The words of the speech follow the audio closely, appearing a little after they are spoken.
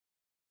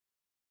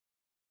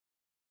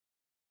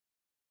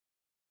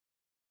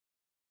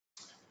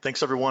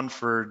Thanks everyone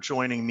for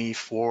joining me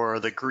for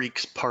the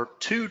Greeks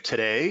part 2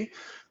 today,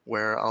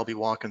 where I'll be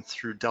walking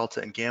through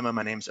Delta and Gamma.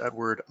 My name's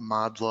Edward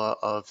Modla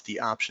of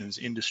the Options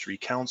Industry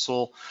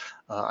Council.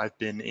 I've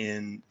been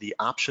in the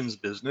options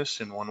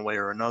business in one way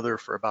or another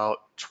for about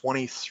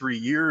 23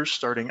 years,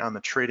 starting on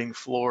the trading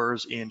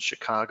floors in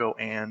Chicago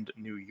and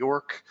New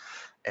York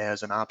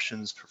as an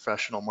options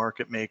professional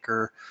market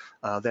maker.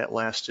 That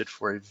lasted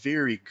for a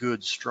very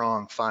good,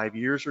 strong 5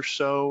 years or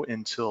so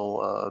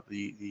until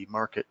the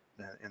market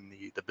and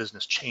the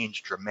business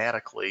changed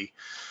dramatically.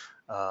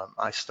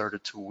 I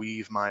started to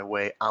weave my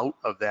way out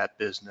of that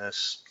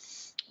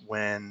business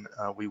when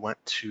we went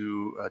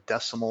to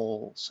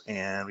decimals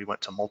and we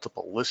went to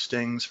multiple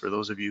listings. For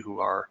those of you who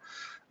are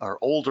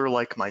older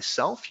like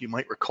myself, you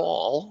might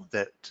recall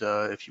that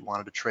if you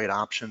wanted to trade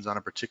options on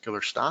a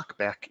particular stock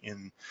back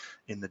in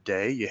the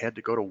day, you had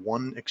to go to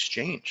one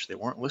exchange. They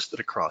weren't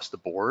listed across the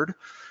board.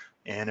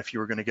 And if you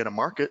were going to get a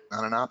market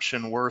on an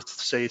option worth,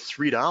 say,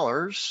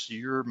 $3,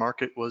 your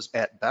market was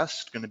at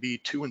best going to be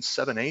 2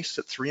 7/8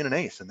 at 3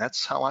 1/8. And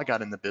that's how I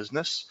got in the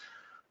business.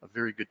 A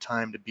very good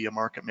time to be a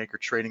market maker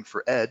trading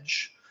for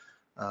edge.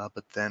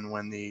 But then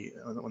when the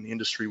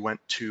industry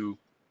went to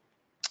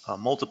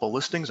multiple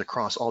listings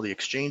across all the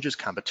exchanges,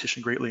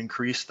 competition greatly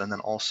increased. And then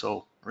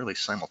also really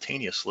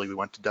simultaneously, we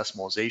went to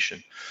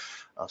decimalization.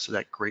 So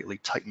that greatly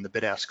tightened the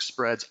bid-ask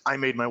spreads. I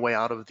made my way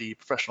out of the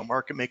professional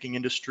market making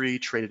industry,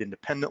 traded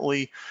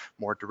independently,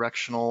 more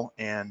directional,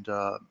 and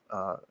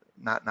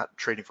not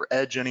trading for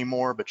edge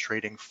anymore, but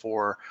trading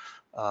for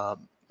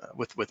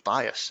with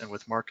bias and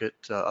with market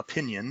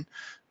opinion.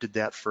 Did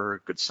that for a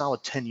good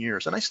solid 10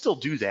 years. And I still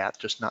do that,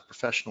 just not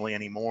professionally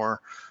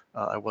anymore.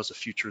 I was a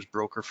futures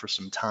broker for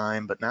some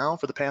time, but now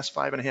for the past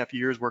 5.5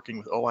 years working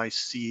with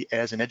OIC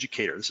as an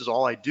educator. This is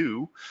all I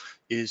do,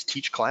 is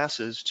teach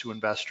classes to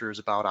investors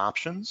about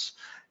options,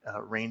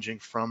 ranging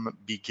from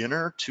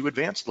beginner to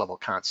advanced level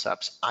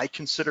concepts. I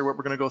consider what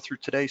we're going to go through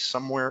today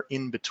somewhere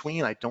in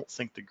between. I don't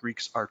think the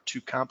Greeks are too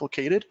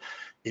complicated.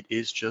 It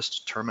is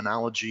just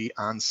terminology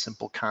on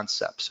simple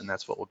concepts, and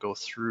that's what we'll go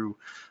through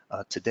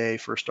today.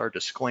 First, our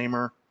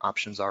disclaimer: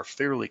 options are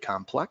fairly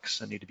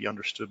complex and need to be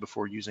understood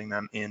before using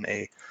them in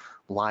a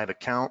live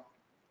account.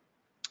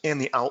 And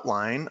the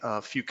outline,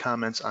 a few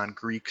comments on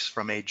Greeks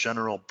from a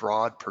general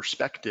broad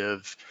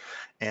perspective,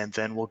 and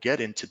then we'll get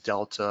into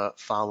Delta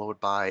followed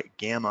by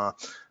Gamma.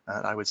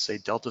 I would say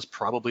Delta is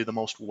probably the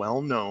most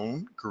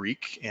well-known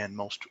Greek and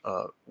most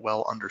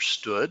well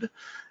understood.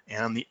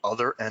 And on the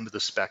other end of the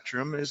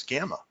spectrum is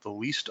Gamma, the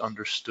least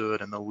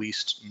understood and the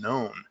least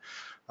known.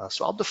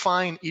 So I'll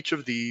define each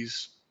of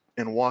these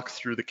and walk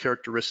through the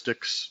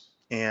characteristics.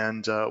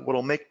 And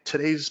what'll make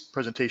today's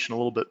presentation a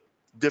little bit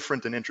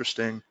different and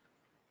interesting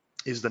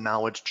is the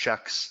knowledge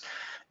checks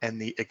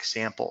and the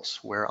examples,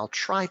 where I'll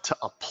try to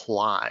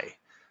apply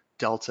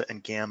Delta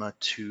and Gamma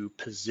to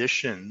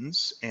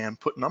positions and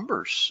put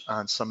numbers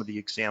on some of the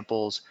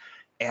examples,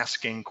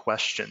 asking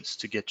questions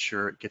to get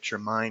your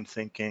mind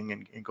thinking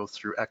and go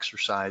through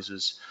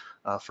exercises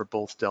for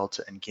both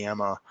Delta and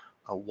Gamma,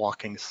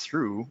 walking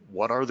through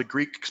what are the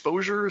Greek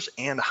exposures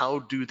and how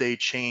do they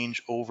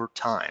change over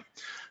time.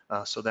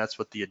 So that's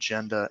what the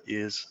agenda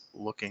is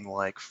looking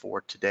like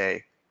for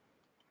today.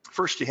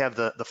 First, you have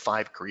the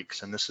 5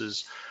 Greeks, and this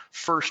is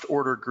first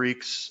order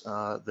Greeks.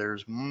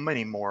 There's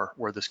many more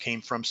where this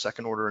came from,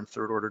 second order and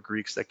third order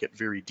Greeks that get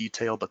very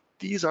detailed, but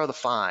these are the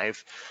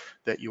 5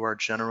 that you are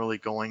generally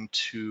going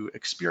to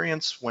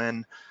experience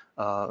when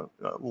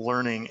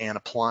learning and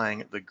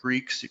applying the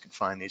Greeks. You can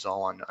find these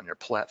all on your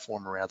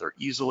platform rather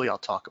easily. I'll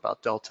talk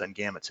about Delta and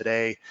Gamma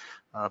today,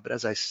 but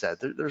as I said,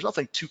 there's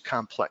nothing too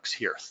complex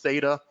here.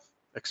 Theta,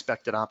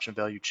 expected option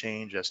value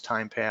change as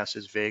time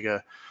passes.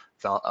 Vega,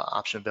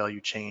 option value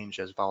change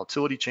as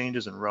volatility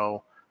changes, and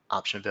rho,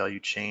 option value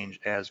change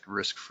as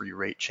risk-free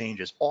rate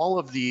changes. All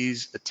of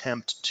these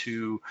attempt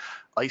to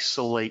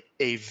isolate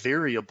a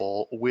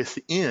variable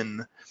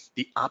within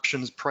the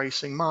options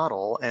pricing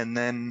model and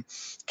then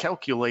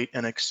calculate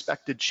an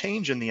expected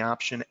change in the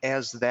option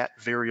as that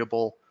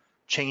variable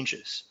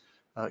changes.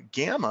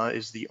 Gamma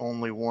is the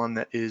only one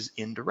that is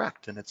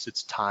indirect, and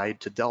it's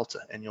tied to Delta,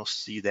 and you'll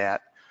see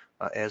that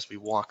as we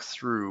walk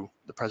through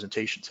the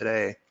presentation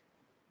today.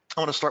 I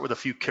want to start with a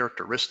few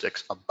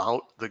characteristics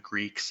about the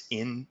Greeks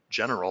in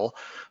general.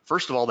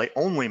 First of all, they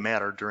only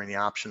matter during the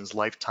option's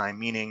lifetime,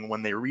 meaning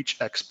when they reach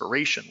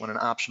expiration. When an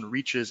option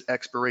reaches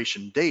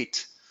expiration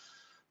date,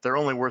 they're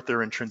only worth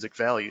their intrinsic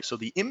value. So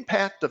the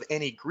impact of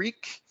any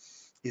Greek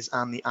is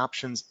on the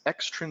option's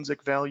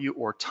extrinsic value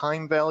or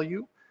time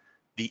value.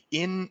 The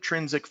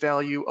intrinsic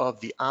value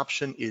of the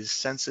option is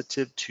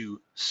sensitive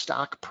to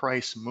stock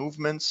price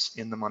movements.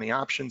 In the money,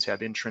 options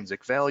have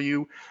intrinsic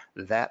value.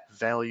 That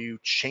value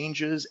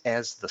changes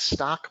as the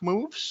stock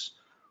moves.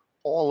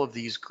 All of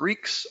these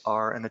Greeks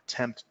are an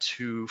attempt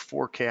to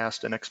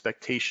forecast an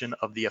expectation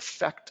of the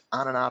effect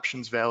on an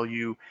option's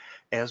value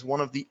as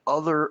one of the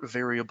other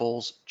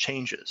variables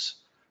changes.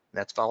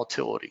 That's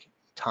volatility,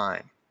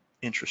 time,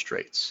 interest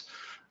rates.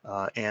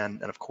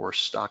 And of course,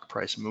 stock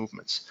price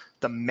movements.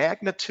 The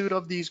magnitude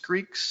of these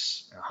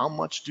Greeks, how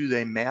much do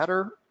they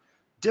matter,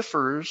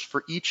 differs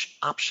for each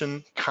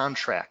option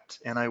contract.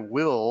 And I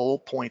will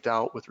point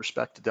out with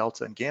respect to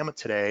delta and gamma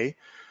today,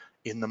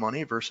 in the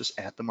money versus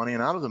at the money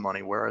and out of the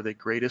money, where are they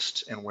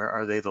greatest and where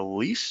are they the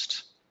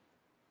least?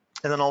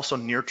 And then also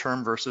near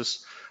term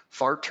versus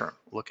far term,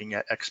 looking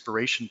at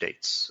expiration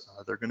dates.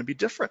 They're going to be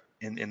different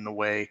in the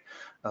way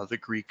the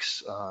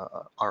Greeks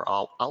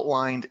are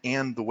outlined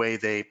and the way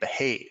they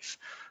behave.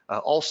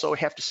 Also, I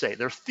have to say,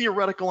 they're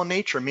theoretical in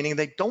nature, meaning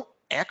they don't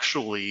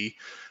actually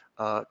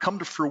come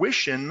to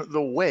fruition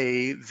the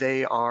way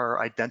they are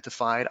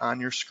identified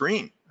on your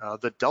screen.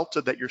 The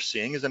delta that you're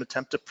seeing is an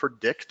attempt to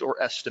predict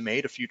or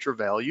estimate a future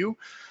value.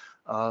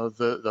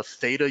 The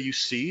theta you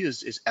see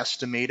is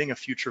estimating a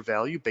future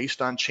value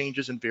based on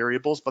changes in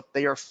variables, but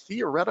they are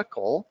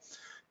theoretical,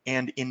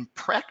 and in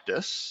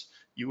practice,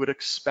 you would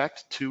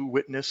expect to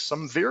witness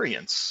some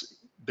variance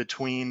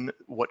between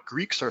what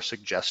Greeks are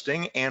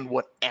suggesting and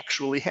what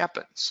actually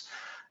happens.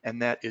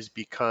 And that is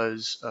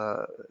because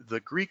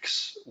the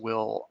Greeks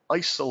will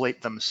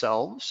isolate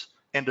themselves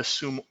and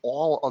assume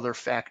all other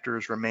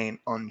factors remain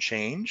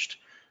unchanged,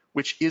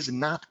 which is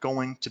not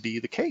going to be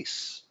the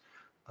case.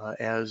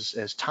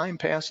 As time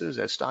passes,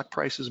 as stock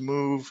prices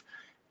move,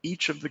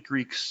 each of the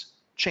Greeks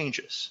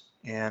changes.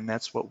 And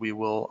that's what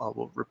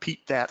we'll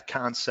repeat that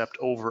concept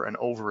over and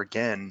over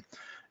again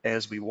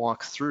as we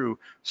walk through,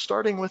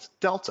 starting with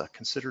delta.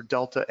 Consider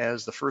delta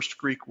as the first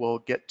Greek we'll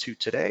get to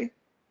today.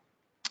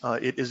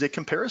 It is a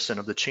comparison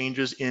of the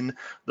changes in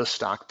the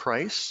stock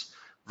price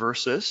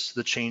versus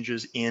the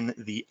changes in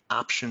the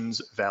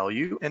options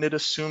value, and it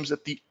assumes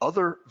that the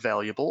other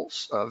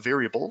variables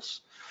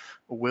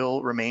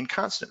will remain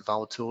constant.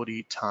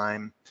 Volatility,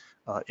 time,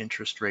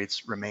 interest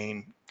rates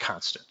remain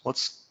constant.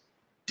 Let's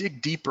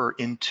dig deeper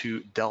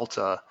into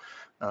delta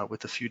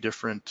with a few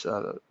different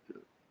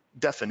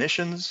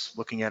definitions,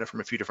 looking at it from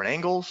a few different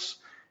angles,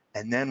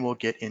 and then we'll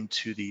get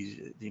into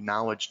the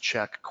knowledge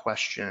check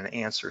question and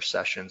answer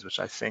sessions, which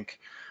I think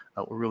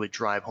will really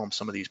drive home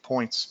some of these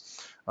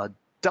points.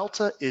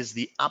 Delta is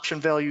the option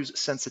value's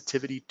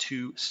sensitivity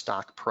to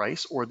stock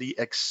price, or the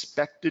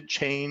expected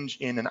change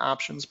in an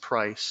options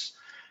price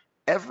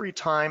every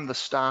time the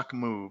stock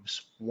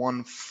moves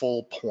 1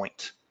 full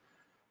point.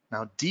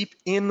 Now, deep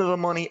in the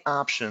money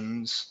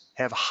options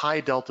have high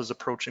deltas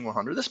approaching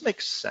 100. This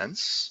makes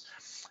sense.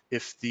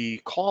 If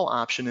the call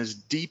option is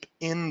deep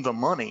in the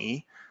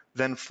money,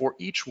 then for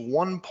each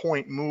 1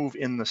 point move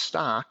in the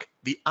stock,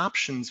 the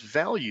options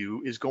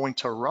value is going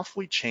to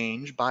roughly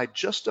change by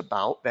just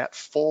about that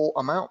full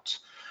amount,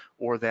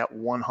 or that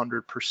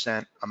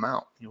 100%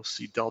 amount. You'll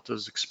see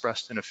deltas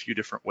expressed in a few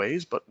different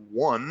ways, but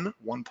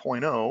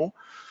 1.0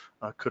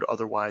 could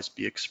otherwise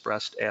be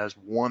expressed as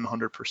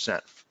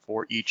 100%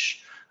 for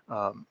each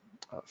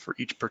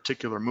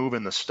particular move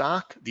in the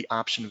stock. The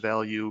option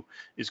value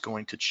is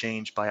going to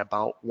change by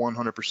about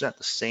 100%,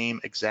 the same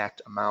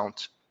exact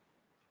amount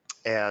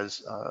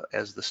as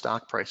the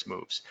stock price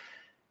moves.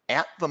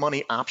 At the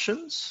money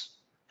options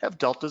have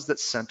deltas that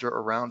center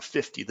around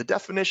 50. The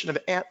definition of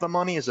at the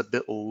money is a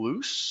bit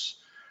loose.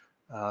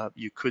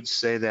 You could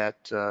say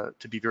that,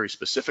 to be very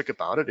specific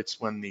about it, it's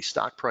when the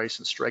stock price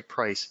and strike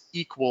price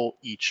equal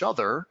each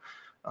other,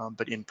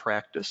 but in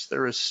practice,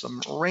 there is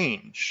some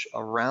range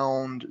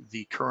around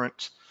the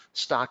current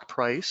stock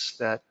price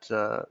that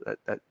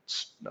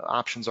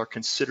options are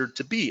considered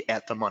to be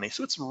at the money.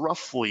 So it's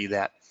roughly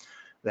that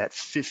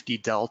 50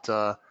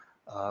 delta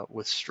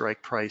with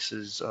strike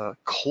prices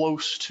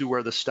close to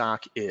where the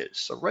stock is.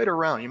 So right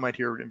around, you might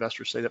hear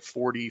investors say that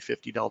 40,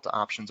 50 delta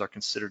options are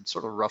considered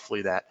sort of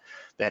roughly that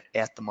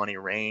at the money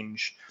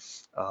range,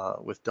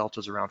 with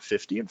deltas around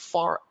 50. And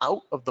far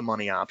out of the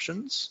money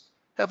options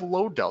have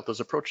low deltas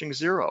approaching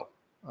 0.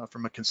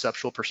 From a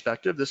conceptual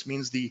perspective, this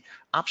means the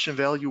option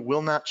value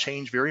will not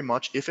change very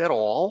much, if at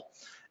all,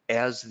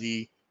 as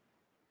the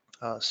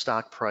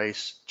stock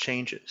price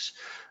changes.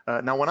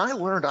 Now, when I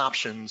learned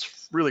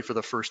options really for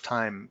the first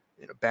time,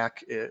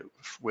 back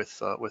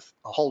with a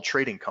Hull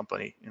trading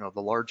company,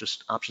 the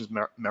largest options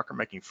market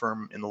making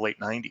firm in the late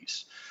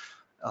 90s,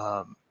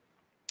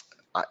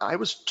 I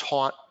was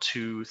taught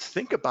to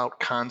think about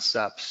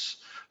concepts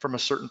from a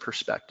certain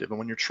perspective. And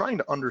when you're trying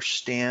to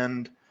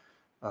understand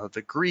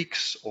the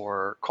Greeks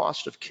or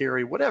cost of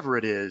carry, whatever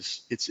it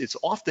is, it's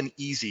often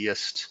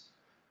easiest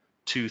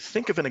to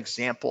think of an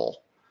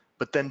example,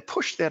 but then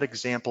push that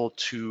example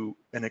to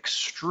an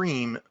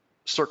extreme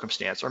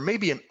circumstance, or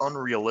maybe an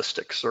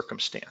unrealistic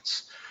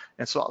circumstance.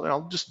 And so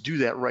I'll just do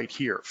that right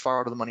here.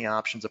 Far out of the money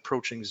options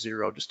approaching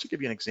 0, just to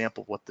give you an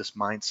example of what this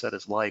mindset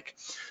is like.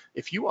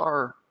 If you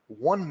are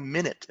 1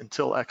 minute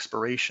until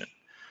expiration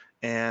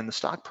and the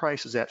stock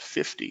price is at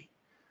 50,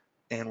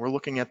 and we're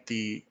looking at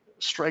the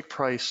strike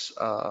price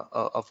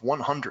of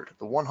 100,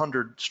 the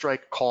 100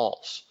 strike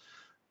calls,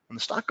 when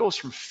the stock goes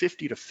from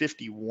 50 to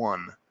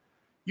 51,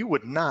 you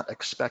would not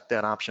expect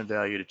that option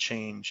value to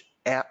change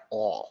at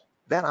all.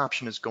 That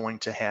option is going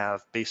to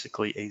have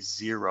basically a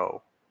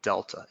 0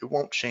 delta. It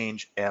won't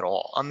change at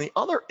all. On the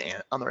other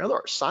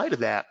side of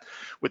that,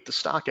 with the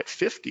stock at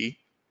 50,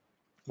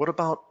 what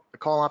about a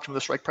call option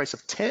with a strike price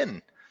of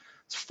 10?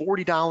 It's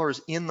 $40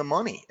 in the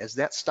money. As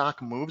that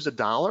stock moves a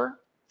dollar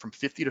from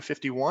 50 to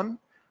 51,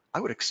 I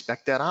would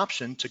expect that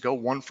option to go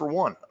 1 for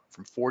 1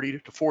 from 40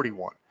 to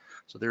 41.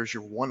 So there's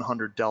your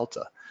 100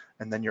 delta.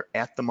 And then your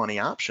at the money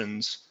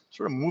options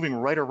sort of moving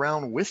right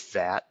around with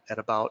that at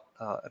about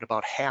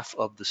half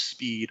of the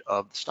speed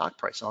of the stock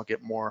price. And I'll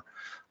get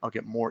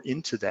more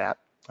into that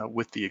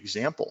with the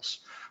examples.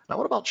 Now,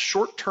 what about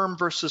short-term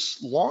versus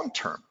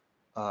long-term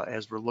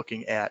as we're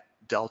looking at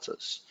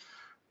deltas?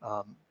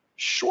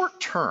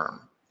 Short-term,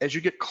 as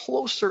you get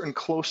closer and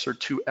closer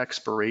to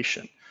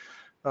expiration,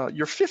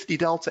 your 50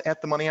 delta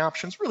at the money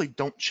options really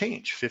don't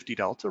change. 50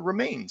 delta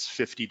remains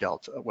 50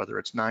 delta, whether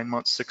it's 9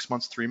 months, 6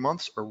 months, 3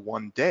 months, or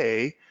 1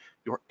 day.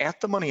 Your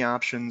at the money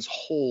options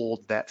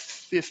hold that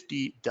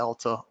 50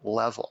 delta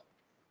level.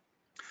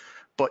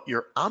 But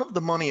your out of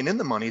the money and in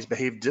the monies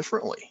behave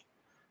differently.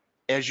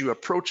 As you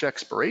approach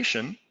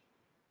expiration,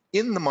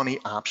 in the money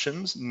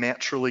options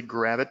naturally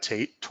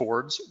gravitate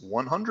towards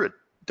 100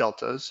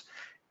 deltas,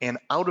 and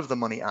out of the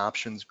money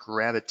options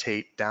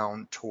gravitate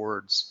down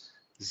towards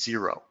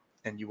 0.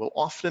 And you will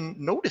often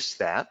notice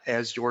that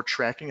as you're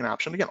tracking an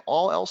option. Again,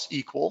 all else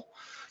equal,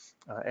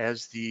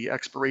 as the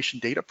expiration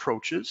date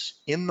approaches,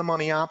 in the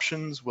money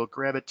options will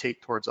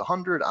gravitate towards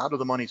 100, out of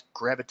the monies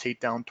gravitate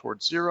down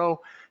towards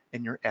 0,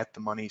 and your at the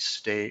money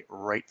stay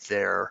right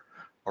there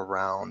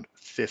around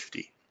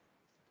 50.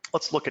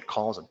 Let's look at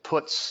calls and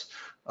puts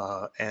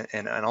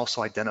and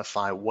also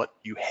identify what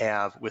you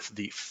have with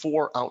the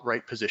 4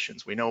 outright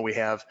positions. We know we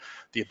have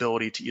the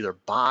ability to either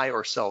buy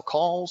or sell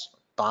calls,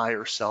 buy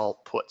or sell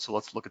puts. So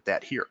let's look at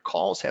that here.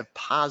 Calls have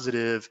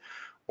positive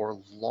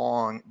or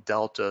long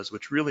deltas,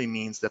 which really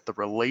means that the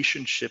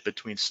relationship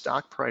between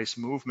stock price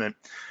movement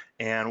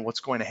and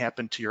what's going to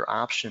happen to your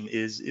option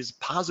is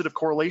positive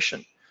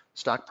correlation.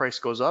 Stock price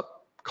goes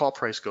up, call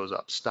price goes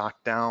up.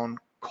 Stock down,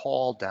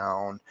 call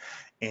down.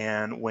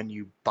 And when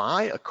you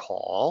buy a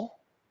call,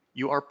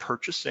 you are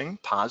purchasing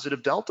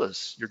positive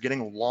deltas. You're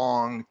getting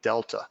long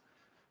delta.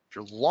 If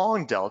you're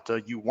long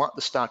delta, you want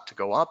the stock to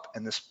go up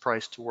and this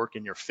price to work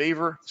in your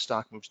favor. The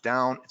stock moves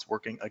down, it's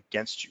working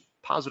against you.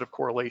 Positive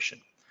correlation.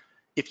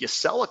 If you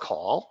sell a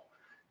call,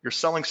 you're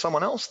selling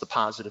someone else the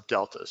positive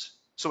deltas.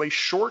 So a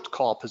short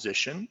call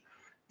position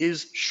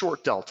is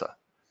short delta.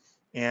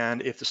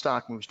 And if the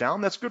stock moves down,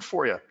 that's good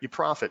for you. You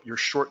profit. Your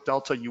short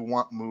delta you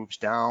want moves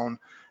down,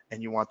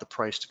 and you want the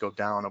price to go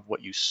down of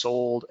what you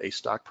sold. A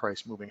stock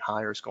price moving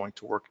higher is going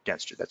to work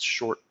against you. That's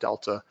short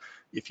delta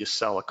if you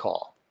sell a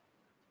call.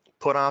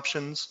 Put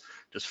options,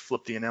 just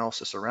flip the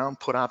analysis around.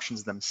 Put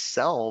options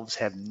themselves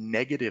have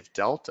negative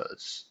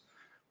deltas.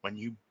 When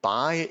you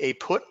buy a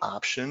put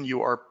option,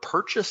 you are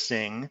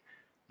purchasing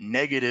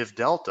negative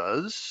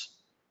deltas.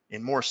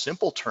 In more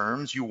simple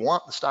terms, you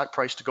want the stock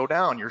price to go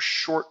down. You're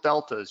short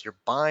deltas. You're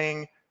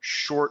buying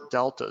short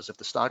deltas. If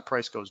the stock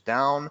price goes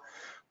down,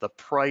 the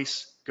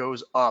price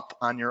goes up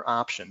on your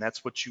option.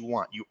 That's what you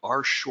want. You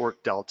are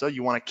short delta.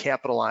 You want to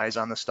capitalize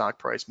on the stock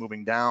price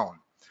moving down.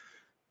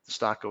 If the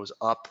stock goes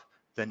up,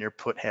 then your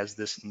put has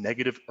this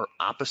negative or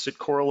opposite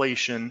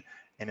correlation.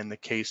 And in the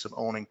case of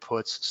owning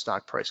puts,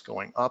 stock price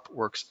going up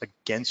works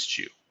against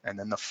you. And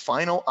then the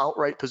final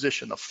outright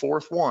position, the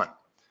 4th one,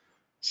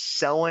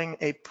 selling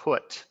a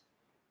put.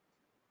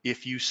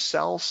 If you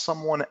sell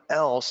someone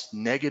else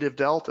negative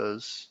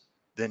deltas,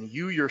 then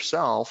you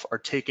yourself are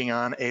taking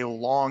on a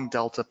long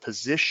delta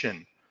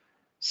position.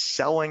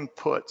 Selling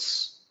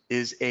puts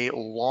is a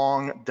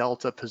long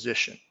delta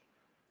position.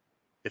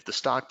 If the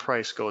stock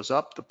price goes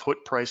up, the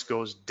put price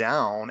goes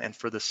down, and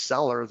for the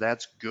seller,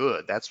 that's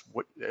good. That's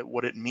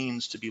what it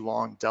means to be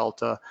long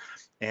delta,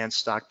 and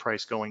stock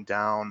price going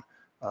down,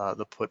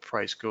 the put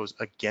price goes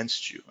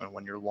against you. And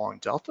when you're long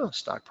delta,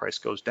 stock price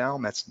goes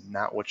down, that's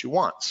not what you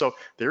want. So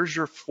there's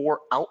your 4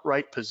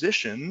 outright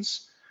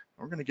positions.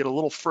 We're going to get a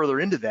little further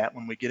into that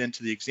when we get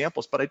into the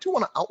examples, but I do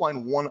want to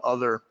outline one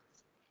other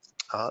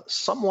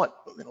somewhat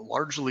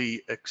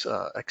largely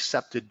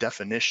accepted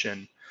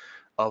definition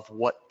of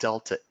what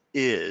delta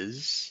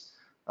is.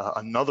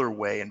 Another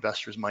way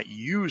investors might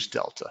use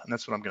delta, and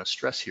that's what I'm going to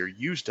stress here.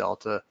 Use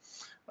delta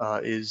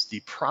is the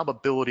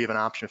probability of an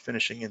option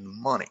finishing in the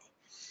money.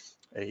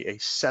 A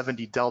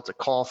 70 delta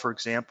call, for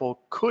example,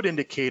 could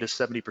indicate a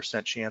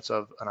 70% chance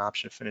of an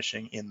option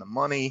finishing in the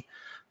money.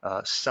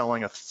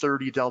 Selling a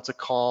 30 delta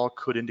call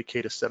could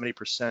indicate a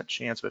 70%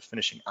 chance of it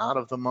finishing out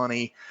of the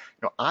money.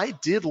 I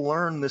did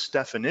learn this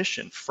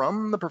definition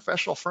from the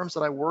professional firms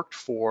that I worked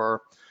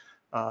for.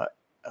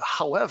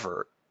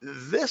 However,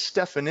 this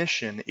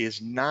definition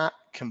is not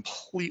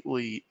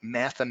completely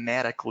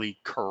mathematically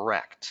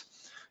correct.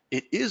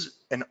 It is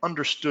an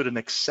understood and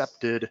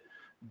accepted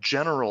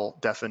general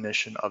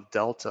definition of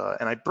delta,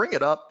 and I bring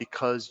it up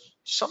because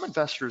some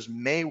investors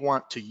may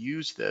want to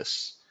use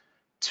this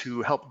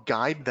to help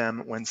guide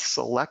them when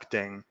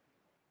selecting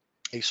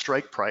a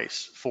strike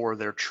price for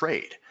their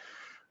trade.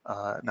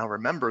 Now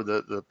remember,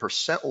 the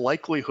percent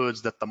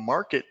likelihoods that the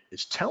market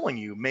is telling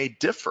you may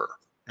differ,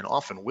 and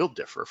often will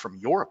differ, from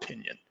your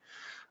opinion.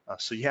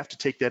 So you have to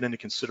take that into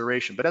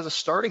consideration. But as a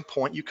starting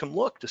point, you can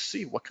look to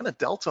see what kind of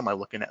delta am I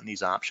looking at in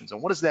these options,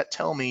 and what does that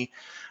tell me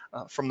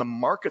from the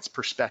market's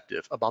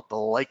perspective about the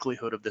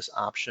likelihood of this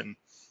option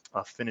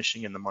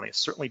finishing in the money. It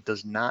certainly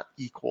does not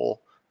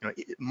equal,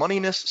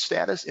 moneyness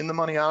status, in the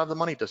money, out of the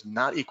money, does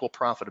not equal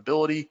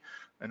profitability.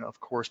 And of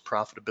course,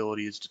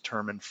 profitability is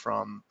determined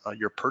from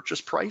your purchase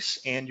price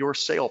and your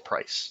sale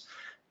price,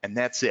 and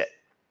that's it.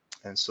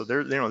 And so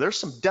there's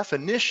some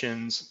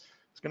definitions.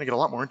 It's going to get a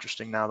lot more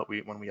interesting now that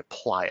when we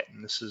apply it.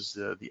 And this is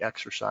the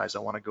exercise I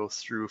want to go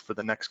through for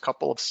the next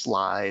couple of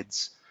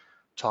slides,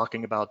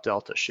 talking about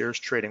delta. Shares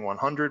trading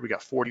 100. We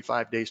got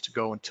 45 days to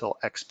go until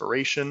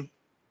expiration.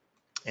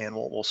 And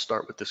we'll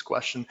start with this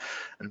question.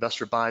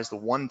 Investor buys the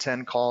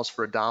 110 calls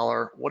for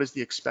 $1. What is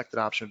the expected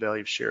option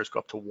value of shares go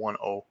up to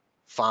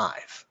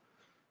 105?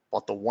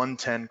 Bought the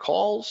 110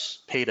 calls,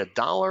 paid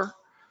 $1.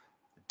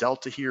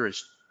 Delta here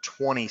is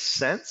 20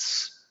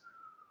 cents.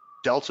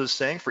 Delta is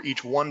saying for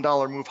each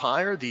 $1 move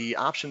higher, the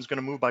option is going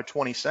to move by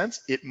 20 cents.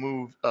 It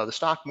moved, the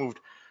stock moved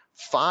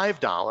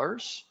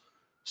 $5.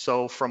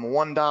 So from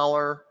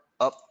 $1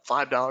 up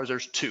 $5,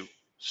 there's 2.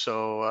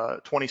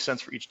 So 20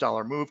 cents for each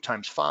dollar move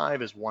times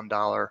 5 is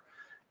 $1.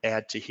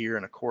 Add to here,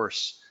 and of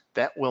course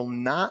that will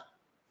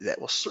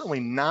certainly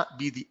not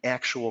be the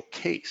actual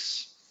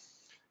case,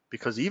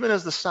 because even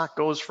as the stock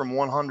goes from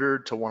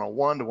 100 to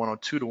 101 to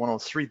 102 to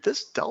 103,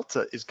 this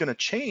delta is going to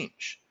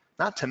change.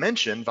 Not to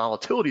mention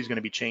volatility is going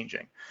to be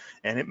changing,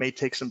 and it may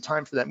take some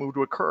time for that move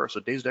to occur. So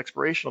days to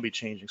expiration will be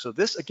changing. So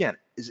this, again,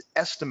 is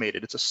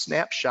estimated. It's a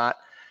snapshot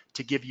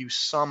to give you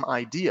some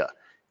idea.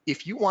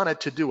 If you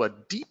wanted to do a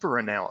deeper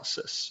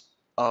analysis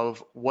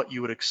of what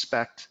you would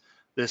expect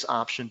this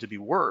option to be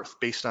worth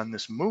based on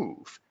this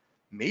move,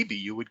 maybe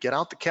you would get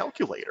out the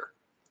calculator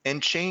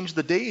and change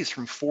the days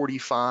from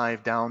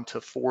 45 down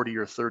to 40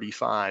 or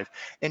 35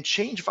 and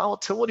change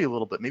volatility a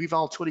little bit. Maybe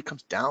volatility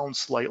comes down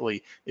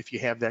slightly if you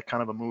have that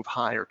kind of a move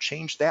higher.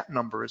 Change that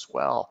number as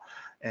well,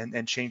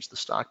 and change the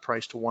stock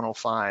price to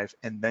 105,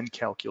 and then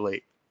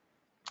calculate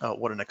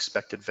what an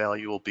expected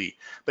value will be.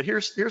 But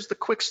here's the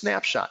quick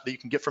snapshot that you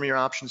can get from your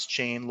options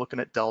chain, looking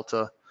at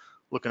delta,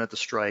 looking at the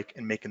strike,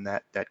 and making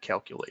that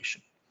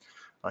calculation.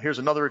 Here's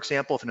another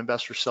example. If an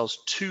investor sells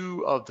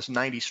 2 of the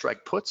 90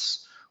 strike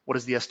puts, what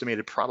is the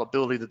estimated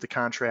probability that the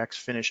contracts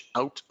finish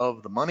out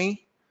of the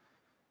money?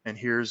 And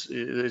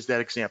is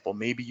that example.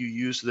 Maybe you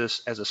use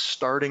this as a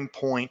starting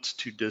point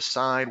to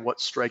decide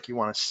what strike you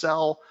want to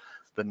sell.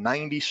 The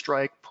 90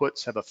 strike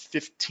puts have a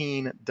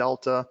 15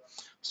 delta,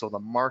 so the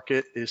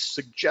market is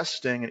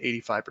suggesting an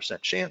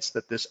 85% chance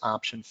that this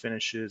option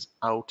finishes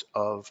out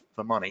of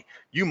the money.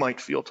 You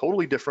might feel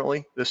totally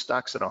differently. This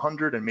stock's at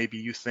 100, and maybe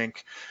you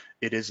think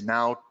it is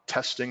now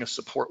testing a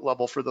support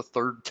level for the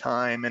 3rd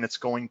time, and it's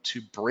going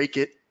to break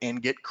it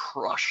and get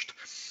crushed.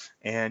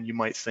 And you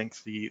might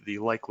think the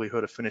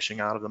likelihood of finishing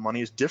out of the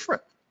money is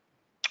different,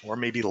 or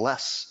maybe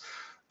less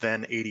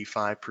than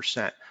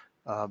 85%.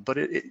 But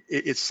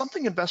it's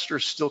something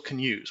investors still can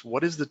use.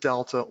 What is the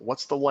delta?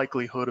 What's the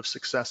likelihood of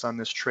success on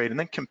this trade? And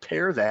then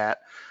compare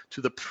that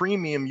to the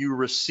premium you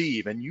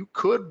receive. And you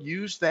could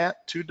use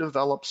that to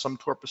develop some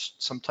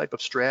type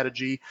of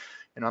strategy.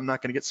 And I'm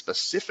not going to get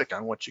specific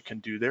on what you can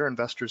do there.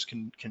 Investors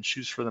can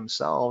choose for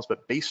themselves.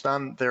 But based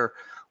on their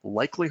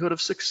likelihood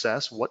of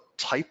success, what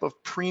type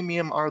of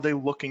premium are they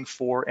looking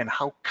for, and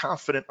how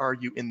confident are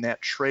you in that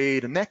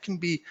trade? And that can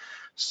be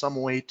some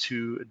way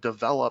to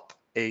develop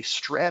a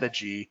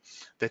strategy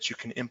that you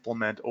can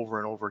implement over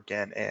and over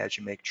again as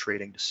you make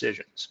trading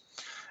decisions.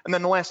 And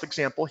then the last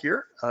example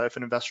here, if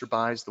an investor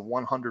buys the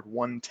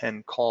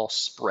 100-110 call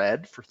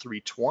spread for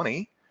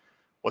 320,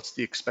 what's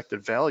the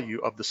expected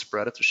value of the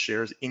spread if the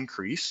shares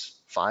increase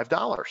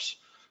 $5?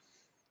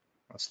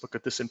 Let's look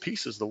at this in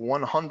pieces. The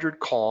 100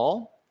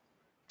 call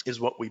is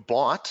what we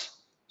bought,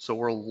 so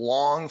we're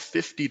long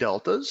 50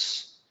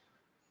 deltas.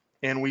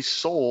 And we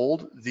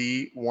sold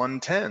the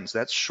 110s.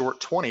 That's short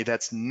 20.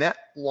 That's net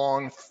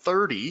long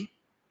 30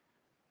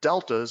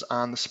 deltas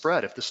on the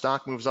spread. If the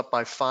stock moves up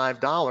by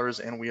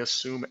 $5 and we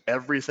assume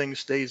everything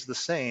stays the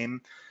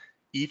same,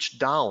 each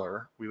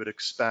dollar we would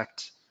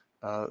expect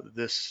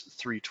this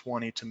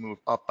 320 to move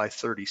up by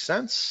 30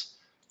 cents,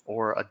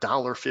 or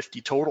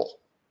 $1.50 total,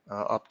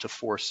 up to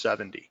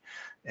 470.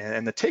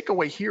 And the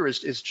takeaway here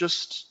is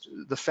just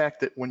the fact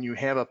that when you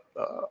have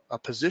a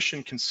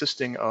position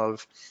consisting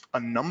of a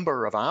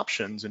number of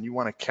options and you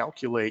want to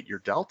calculate your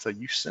delta,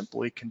 you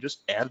simply can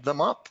just add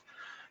them up.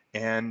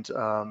 And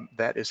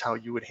that is how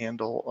you would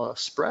handle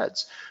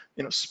spreads.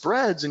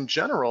 Spreads in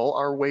general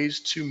are ways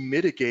to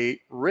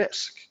mitigate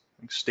risk.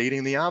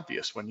 Stating the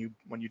obvious, when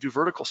you do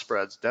vertical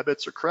spreads,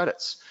 debits or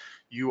credits,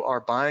 you are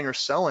buying or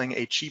selling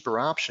a cheaper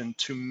option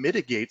to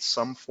mitigate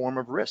some form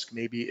of risk.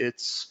 Maybe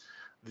it's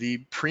the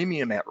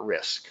premium at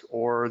risk,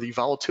 or the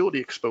volatility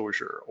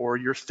exposure, or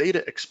your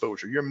theta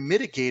exposure. You're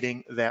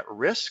mitigating that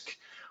risk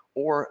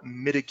or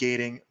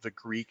mitigating the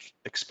Greek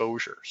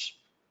exposures.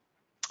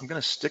 I'm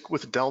going to stick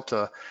with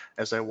delta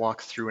as I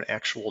walk through an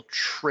actual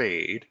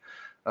trade.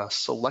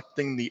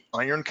 selecting the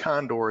iron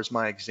condor as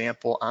my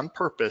example on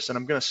purpose, and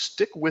I'm going to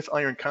stick with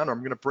iron condor. I'm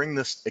going to bring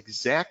this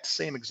exact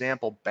same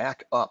example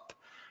back up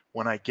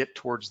when I get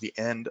towards the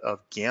end of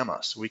gamma,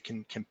 so we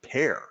can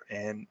compare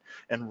and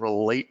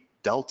relate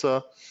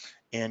delta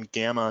and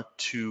gamma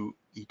to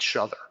each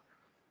other.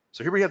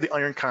 So here we have the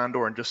iron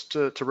condor, and just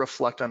to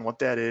reflect on what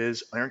that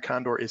is, iron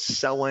condor is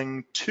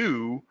selling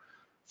two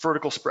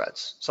vertical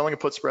spreads, selling a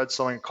put spread,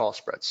 selling a call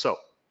spread. So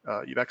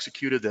you've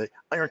executed the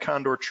iron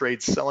condor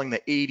trade, selling the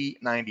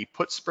 80-90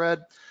 put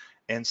spread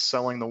and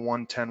selling the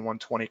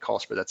 110-120 call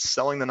spread. That's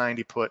selling the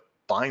 90 put,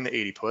 buying the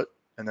 80 put,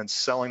 and then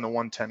selling the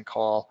 110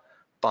 call,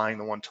 buying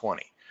the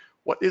 120.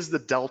 What is the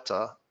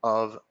delta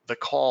of the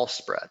call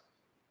spread?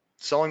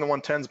 Selling the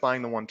 110s,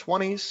 buying the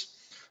 120s.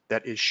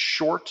 That is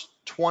short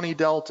 20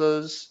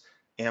 deltas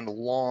and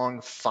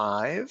long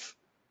 5.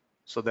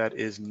 So that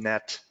is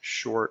net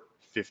short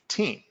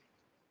 15.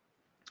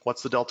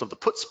 What's the delta of the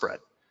put spread?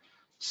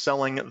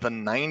 Selling the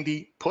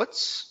 90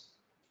 puts,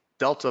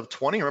 delta of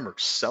 20. Remember,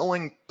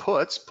 selling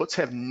puts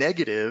have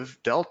negative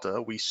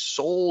delta. We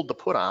sold the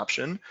put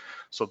option.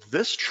 So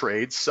this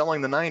trade,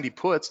 selling the 90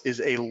 puts, is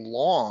a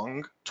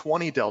long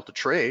 20 delta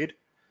trade.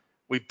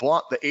 We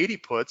bought the 80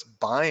 puts,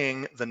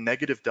 buying the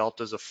negative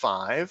deltas of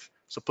 5.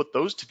 So put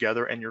those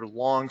together and you're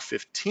long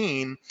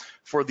 15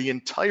 for the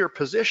entire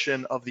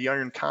position of the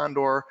iron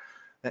condor.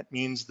 That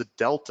means the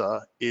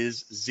delta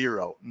is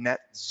 0, net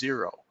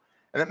 0.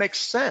 And that makes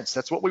sense.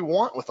 That's what we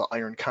want with the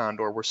iron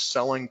condor. We're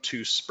selling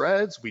two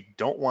spreads. We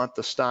don't want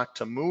the stock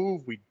to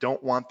move. We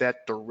don't want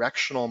that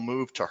directional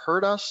move to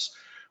hurt us.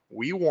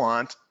 We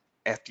want,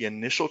 at the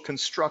initial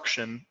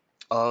construction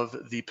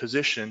of the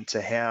position,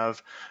 to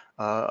have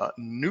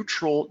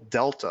neutral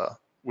delta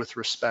with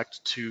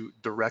respect to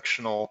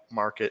directional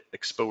market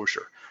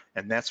exposure.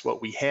 And that's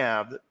what we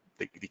have.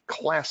 The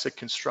classic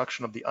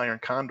construction of the iron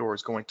condor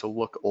is going to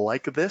look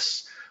like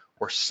this,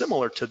 or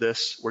similar to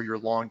this, where your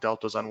long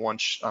deltas on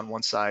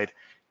one side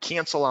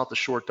cancel out the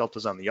short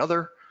deltas on the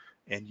other,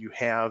 and you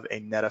have a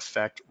net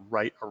effect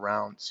right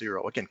around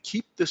 0. Again,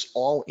 keep this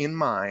all in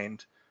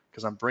mind,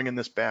 because I'm bringing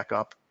this back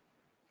up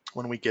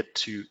when we get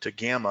to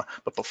gamma.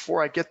 But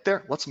before I get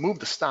there, let's move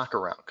the stock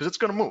around, because it's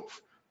going to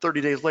move.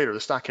 30 days later,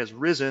 the stock has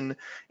risen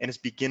and is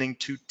beginning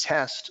to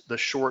test the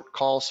short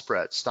call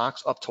spread.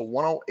 Stock's up to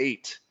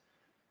 108,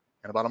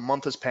 and about a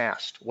month has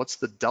passed. What's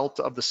the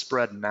delta of the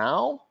spread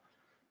now?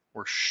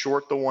 We're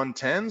short the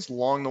 110s,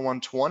 long the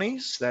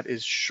 120s. That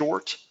is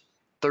short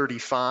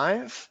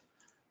 35.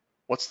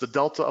 What's the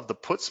delta of the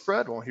put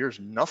spread? Well, here's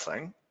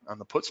nothing on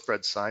the put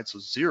spread side, so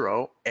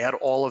 0. Add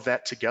all of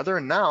that together,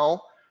 and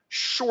now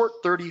short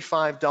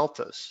 35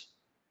 deltas.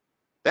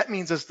 That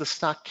means as the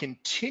stock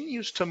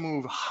continues to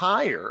move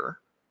higher,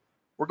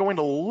 we're going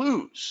to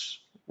lose.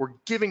 We're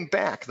giving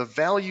back. The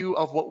value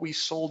of what we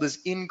sold is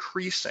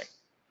increasing.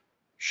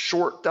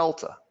 Short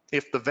delta.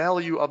 If the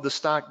value of the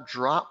stock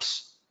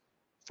drops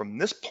from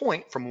this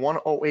point, from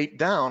 108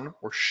 down,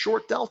 or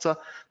short delta,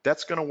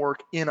 that's going to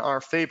work in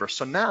our favor.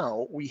 So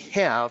now we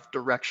have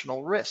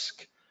directional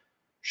risk.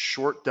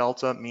 Short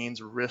delta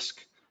means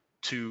risk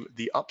to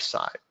the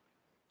upside.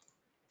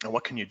 And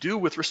what can you do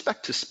with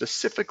respect to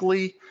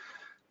specifically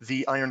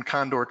the iron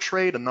condor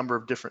trade? A number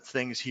of different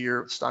things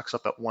here. Stock's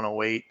up at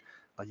 108.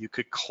 You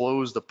could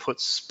close the put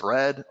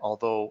spread,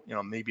 although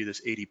maybe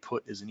this 80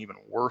 put isn't even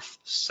worth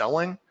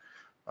selling.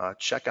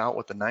 Check out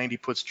what the 90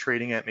 put's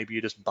trading at. Maybe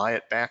you just buy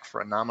it back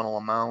for a nominal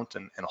amount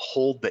and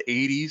hold the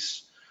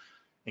 80s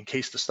in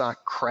case the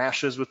stock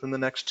crashes within the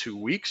next 2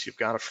 weeks. You've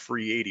got a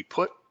free 80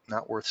 put,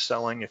 not worth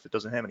selling if it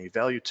doesn't have any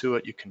value to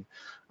it. You can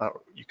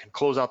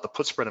close out the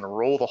put spread and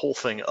roll the whole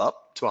thing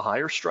up to a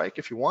higher strike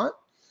if you want.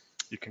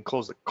 You can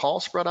close the call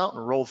spread out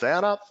and roll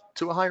that up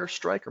to a higher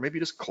strike, or maybe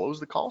just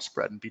close the call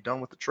spread and be done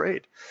with the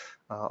trade.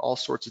 All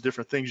sorts of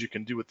different things you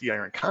can do with the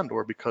iron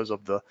condor because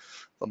of the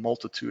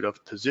multitude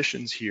of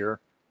positions here.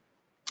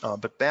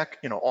 But back,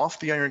 off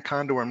the iron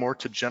condor and more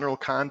to general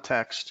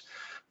context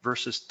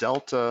versus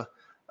delta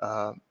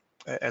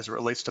as it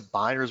relates to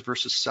buyers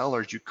versus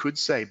sellers, you could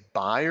say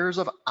buyers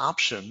of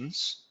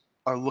options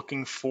are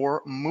looking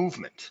for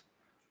movement.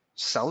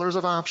 Sellers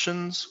of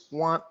options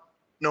want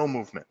no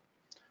movement.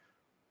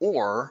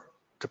 Or,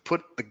 to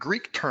put the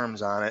Greek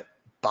terms on it,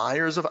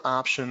 buyers of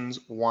options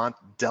want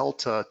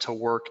delta to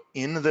work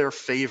in their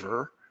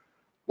favor,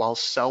 while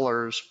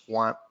sellers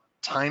want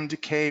time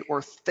decay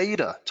or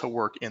theta to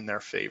work in their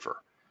favor.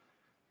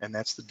 And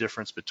that's the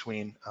difference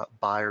between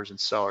buyers and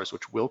sellers,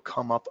 which will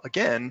come up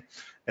again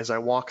as I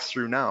walk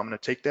through now. I'm going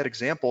to take that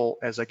example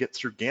as I get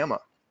through gamma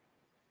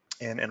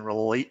and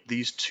relate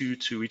these two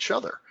to each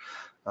other,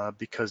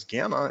 because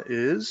gamma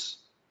is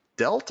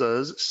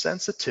delta's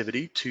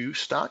sensitivity to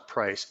stock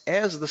price.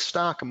 As the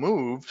stock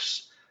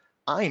moves,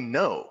 I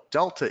know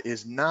delta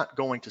is not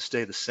going to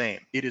stay the same.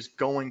 It is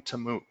going to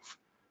move.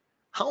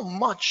 How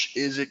much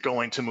is it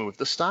going to move?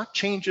 The stock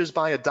changes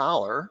by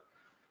 $1.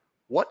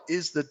 What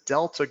is the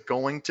delta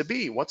going to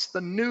be? What's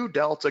the new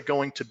delta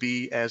going to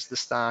be as the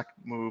stock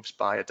moves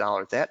by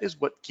 $1? That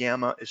is what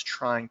gamma is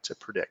trying to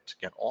predict.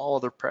 Again, all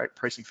other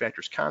pricing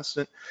factors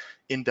constant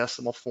in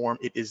decimal form.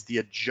 It is the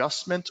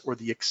adjustment or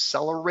the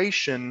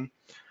acceleration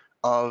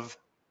of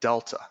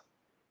delta.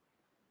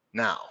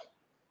 Now,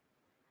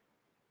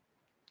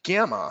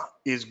 gamma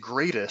is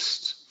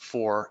greatest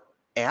for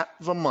at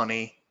the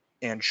money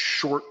and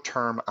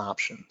short-term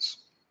options.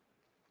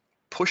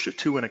 Push it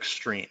to an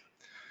extreme.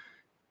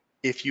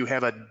 If you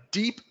have a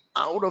deep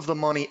out of the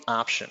money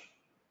option,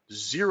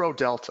 0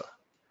 delta,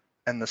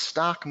 and the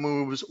stock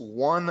moves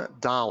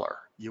 $1,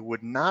 you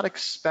would not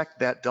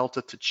expect that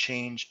delta to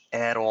change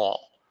at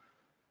all.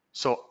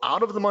 So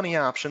out of the money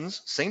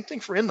options, same thing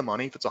for in the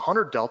money. If it's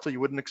 100 delta,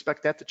 you wouldn't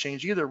expect that to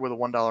change either with a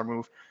 $1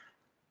 move.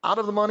 Out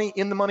of the money,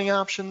 in the money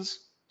options,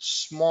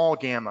 small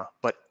gamma.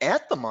 But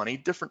at the money,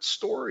 different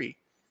story.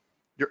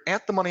 Your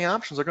at the money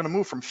options are going to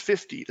move from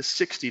 50 to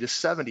 60 to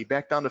 70,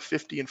 back down to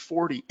 50 and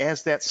 40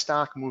 as that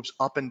stock moves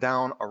up and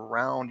down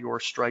around your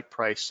strike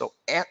price. So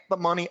at the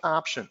money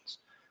options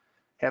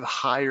have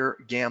higher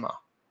gamma.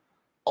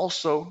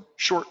 Also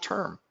short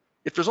term.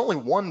 If there's only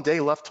 1 day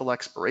left till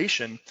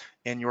expiration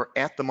and your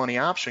at the money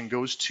option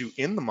goes to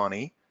in the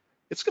money,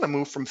 it's going to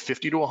move from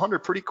 50 to 100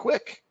 pretty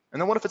quick.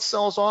 And then what if it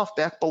sells off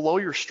back below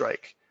your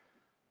strike?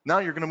 Now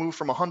you're going to move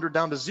from 100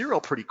 down to 0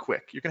 pretty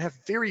quick. You're going to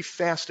have very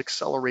fast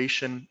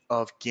acceleration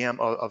of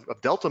gamma of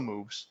delta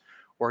moves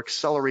or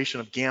acceleration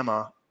of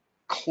gamma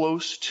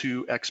close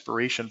to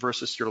expiration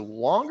versus your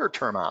longer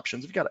term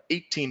options. If you've got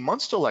 18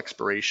 months till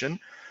expiration,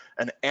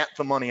 an at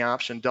the money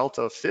option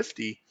delta of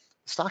 50,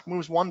 the stock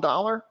moves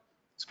 $1,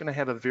 it's going to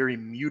have a very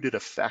muted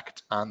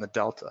effect on the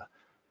delta.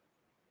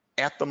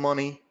 At the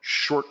money,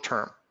 short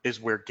term is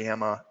where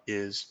gamma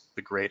is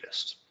the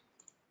greatest.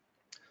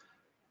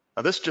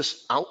 Now this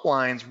just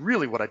outlines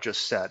really what I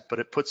just said, but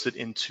it puts it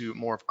into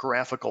more of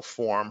graphical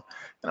form.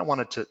 And I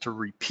wanted to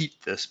repeat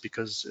this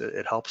because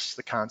it helps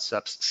the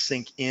concepts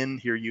sink in.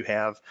 Here you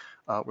have,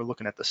 we're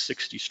looking at the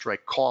 60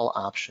 strike call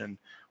option.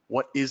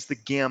 What is the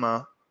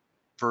gamma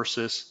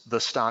versus the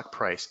stock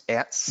price?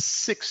 At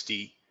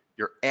 60,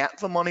 you're at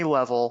the money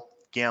level,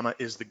 gamma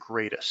is the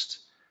greatest.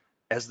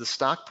 As the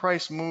stock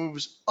price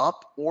moves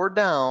up or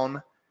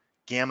down,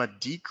 gamma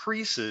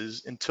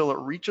decreases until it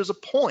reaches a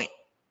point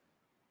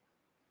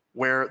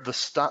where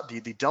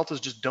the deltas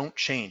just don't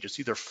change. It's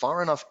either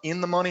far enough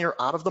in the money or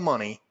out of the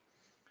money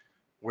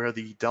where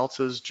the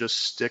deltas just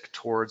stick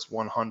towards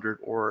 100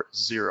 or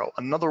 0.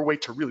 Another way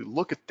to really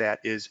look at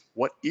that is,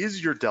 what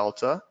is your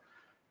delta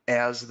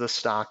as the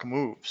stock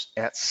moves?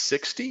 At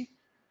 60,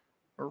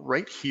 or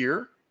right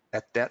here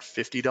at that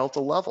 50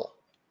 delta level.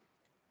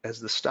 As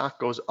the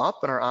stock goes up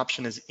and our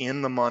option is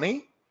in the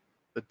money,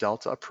 the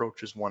delta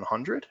approaches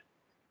 100.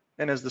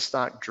 And as the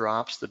stock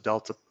drops, the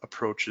delta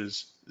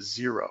approaches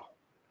 0.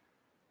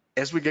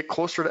 As we get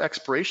closer to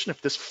expiration,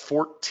 if this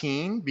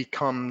 14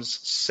 becomes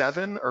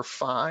 7 or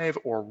 5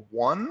 or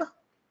 1,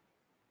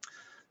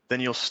 then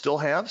you'll still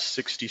have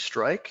 60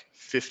 strike,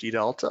 50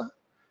 delta.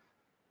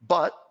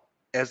 But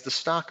as the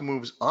stock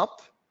moves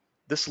up,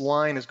 this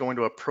line is going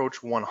to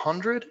approach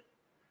 100.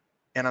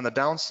 And on the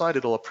downside,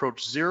 it'll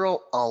approach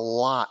 0 a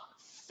lot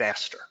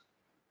faster.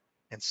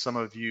 And some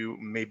of you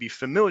may be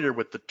familiar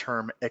with the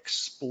term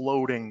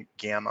exploding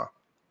gamma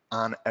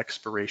on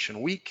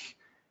expiration week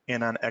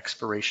and on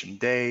expiration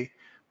day,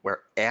 where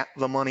at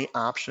the money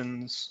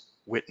options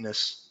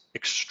witness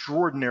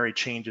extraordinary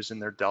changes in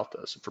their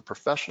deltas. And for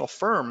professional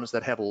firms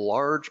that have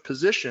large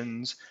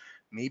positions,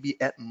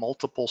 maybe at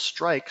multiple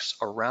strikes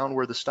around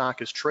where the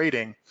stock is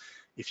trading,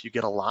 if you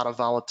get a lot of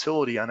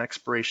volatility on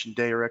expiration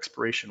day or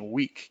expiration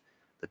week,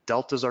 the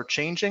deltas are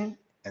changing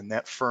and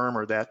that firm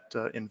or that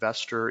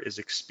investor is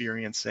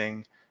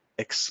experiencing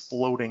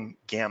exploding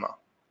gamma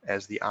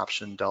as the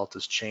option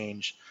deltas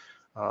change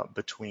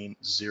between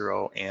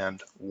 0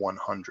 and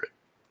 100.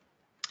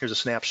 Here's a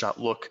snapshot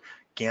look,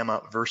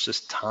 gamma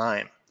versus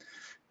time.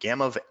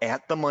 Gamma of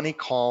at the money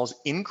calls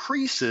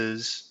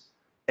increases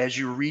as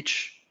you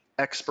reach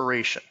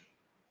expiration.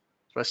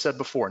 So I said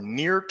before,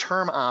 near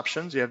term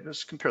options, you have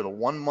to compare the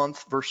 1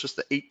 month versus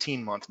the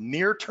 18 month.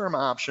 Near term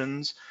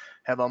options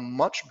have a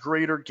much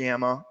greater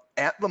gamma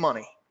at the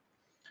money.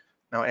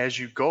 Now, as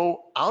you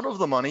go out of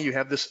the money, you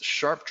have this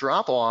sharp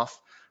drop off,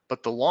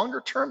 but the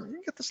longer term,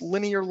 you get this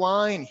linear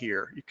line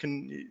here. You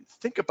can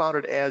think about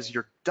it as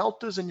your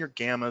deltas and your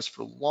gammas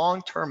for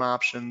long-term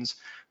options.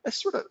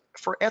 That's sort of,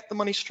 for at the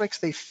money strikes,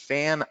 they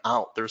fan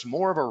out. There's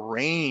more of a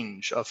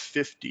range of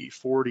 50,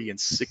 40, and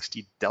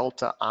 60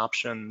 delta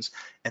options,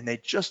 and they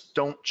just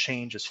don't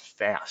change as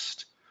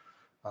fast.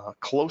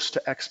 Close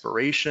to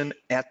expiration,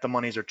 at the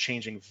monies are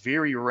changing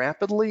very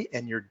rapidly,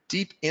 and you're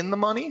deep in the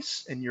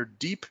monies and you're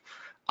deep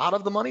out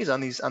of the monies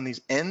on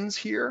these ends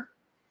here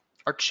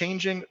are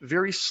changing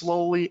very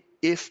slowly,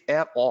 if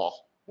at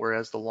all,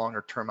 whereas the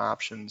longer term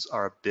options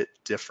are a bit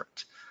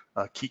different.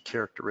 Key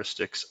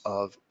characteristics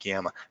of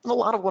gamma. And a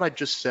lot of what I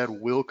just said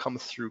will come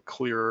through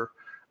clearer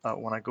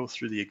when I go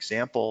through the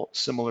example,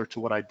 similar to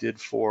what I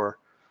did for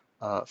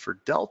for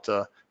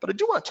Delta. But I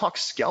do want to talk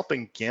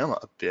scalping gamma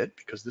a bit,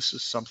 because this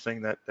is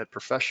something that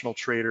professional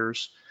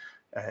traders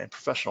and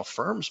professional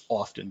firms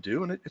often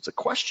do, and it's a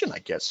question I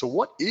get. So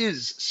what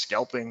is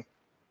scalping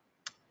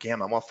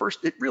gamma? Well,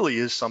 first, it really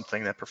is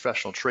something that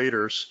professional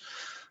traders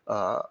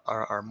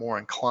are more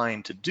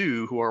inclined to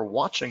do, who are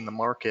watching the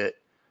market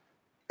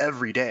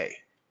every day,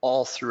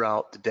 all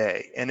throughout the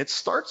day. And it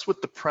starts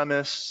with the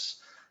premise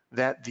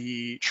that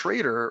the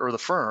trader or the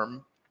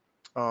firm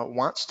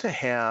wants to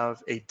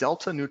have a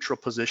delta neutral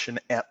position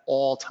at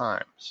all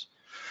times.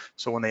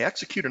 So when they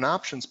execute an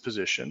options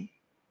position,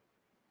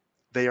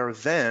 they are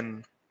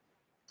then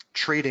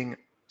trading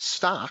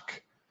stock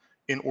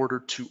in order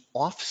to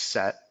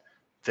offset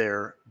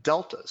their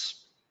deltas.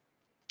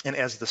 And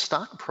as the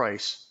stock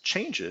price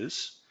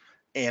changes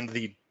and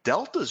the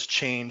deltas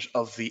change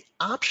of the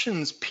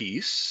options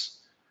piece,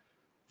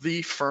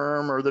 the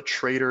firm or the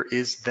trader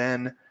is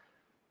then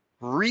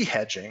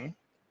re-hedging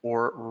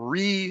or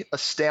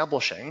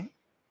re-establishing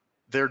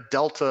their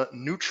delta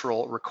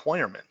neutral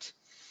requirement.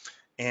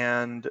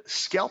 And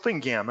scalping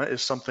gamma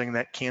is something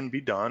that can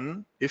be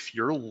done if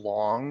you're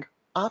long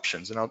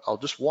options. And I'll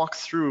just walk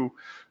through,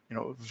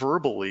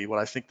 verbally what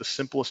I think the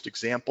simplest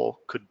example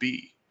could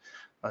be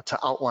to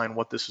outline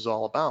what this is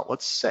all about.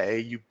 Let's say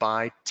you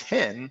buy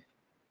 10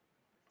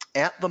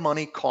 at the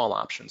money call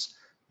options.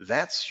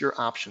 That's your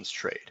options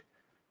trade.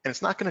 And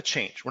it's not going to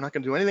change. We're not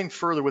going to do anything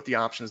further with the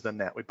options than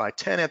that. We buy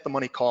 10 at the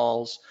money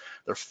calls.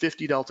 They're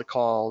 50 delta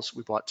calls.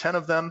 We bought 10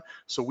 of them.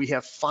 So we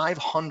have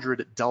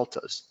 500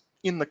 deltas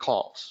in the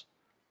calls.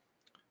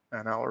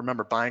 And now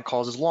remember, buying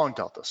calls is long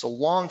delta. So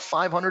long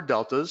 500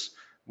 deltas,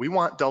 we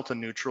want delta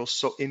neutral.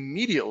 So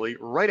immediately,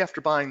 right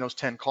after buying those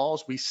 10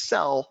 calls, we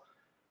sell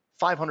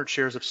 500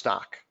 shares of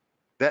stock.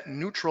 That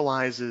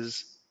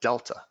neutralizes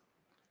delta.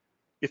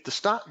 If the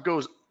stock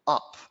goes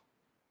up,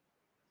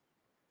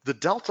 the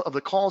delta of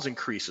the calls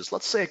increases.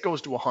 Let's say it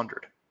goes to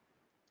 100.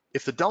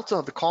 If the delta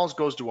of the calls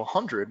goes to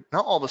 100, now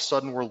all of a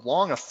sudden we're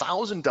long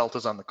 1,000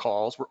 deltas on the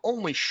calls. We're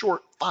only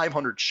short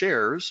 500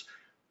 shares.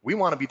 We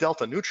want to be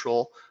delta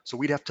neutral, so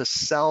we'd have to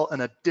sell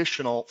an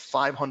additional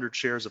 500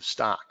 shares of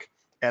stock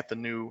at the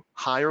new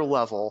higher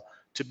level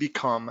to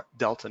become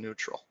delta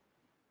neutral.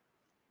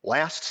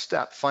 Last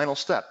step, final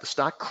step, the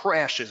stock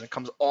crashes and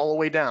comes all the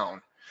way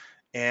down.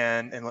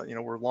 And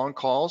we're long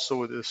calls,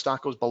 so the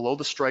stock goes below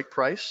the strike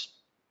price,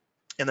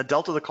 and the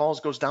delta of the calls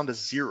goes down to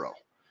 0.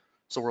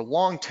 So we're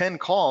long 10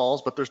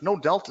 calls, but there's no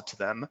delta to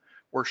them.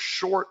 We're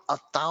short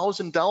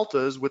 1,000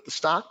 deltas with the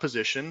stock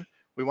position.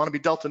 We want to be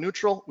delta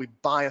neutral. We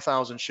buy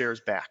 1,000 shares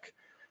back.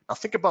 Now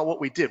think about what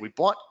we did. We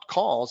bought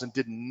calls and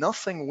did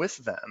nothing with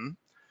them,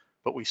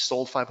 but we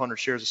sold 500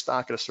 shares of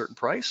stock at a certain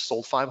price,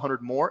 sold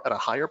 500 more at a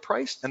higher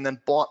price, and then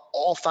bought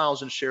all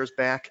 1,000 shares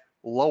back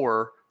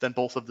lower than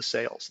both of the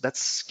sales.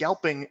 That's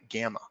scalping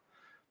gamma.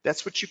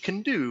 That's what you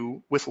can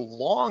do with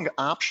long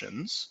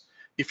options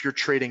if you're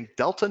trading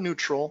delta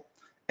neutral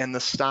and the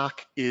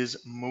stock is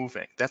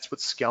moving. That's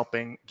what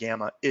scalping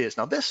gamma is.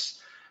 Now this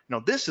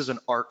is an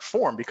art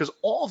form, because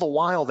all the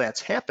while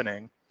that's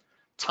happening,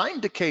 time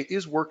decay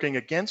is working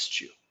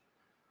against you.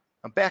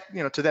 Now back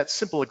to that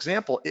simple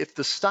example, if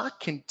the stock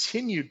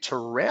continued to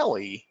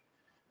rally,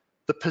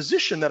 the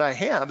position that I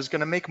have is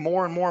going to make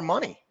more and more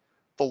money.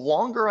 The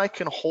longer I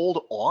can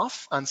hold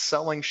off on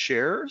selling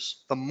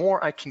shares, the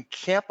more I can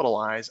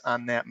capitalize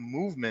on that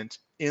movement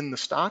in the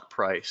stock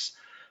price.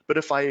 But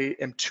if I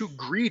am too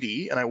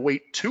greedy and I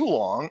wait too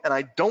long and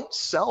I don't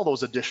sell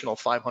those additional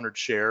 500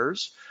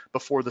 shares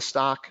before the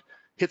stock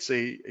hits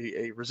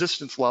a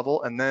resistance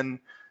level and then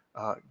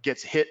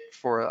gets hit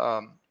for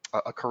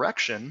a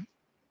correction,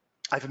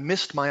 I've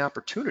missed my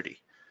opportunity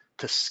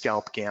to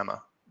scalp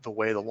gamma the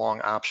way the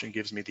long option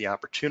gives me the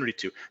opportunity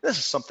to. This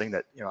is something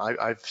that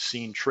I've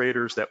seen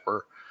traders that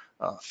were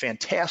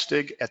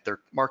fantastic at their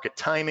market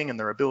timing and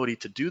their ability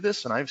to do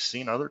this, and I've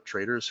seen other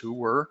traders who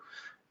were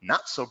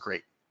not so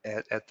great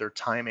at their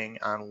timing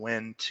on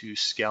when to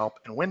scalp,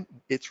 and when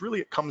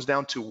it comes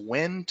down to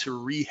when to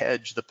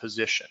re-hedge the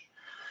position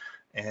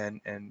and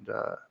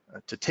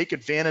to take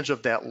advantage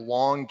of that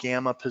long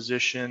gamma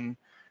position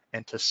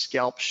and to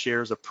scalp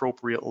shares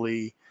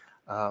appropriately,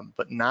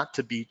 but not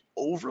to be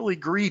overly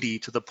greedy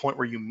to the point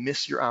where you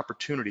miss your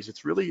opportunities.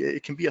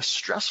 It can be a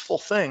stressful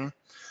thing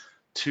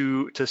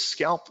to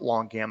scalp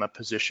long gamma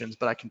positions,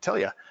 but I can tell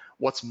you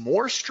what's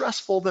more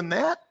stressful than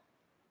that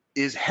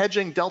is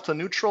hedging delta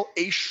neutral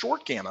a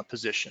short gamma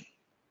position.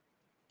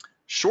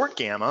 Short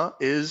gamma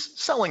is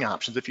selling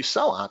options. If you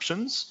sell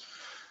options,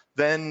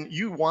 then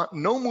you want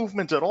no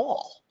movement at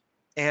all.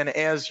 And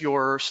as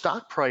your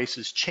stock price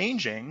is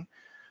changing,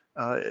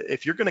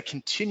 if you're going to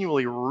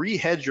continually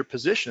re-hedge your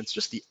position, it's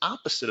just the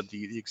opposite of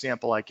the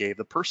example I gave.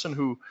 The person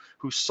who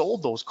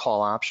sold those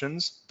call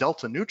options,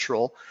 delta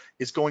neutral,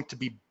 is going to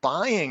be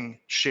buying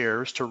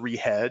shares to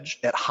re-hedge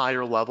at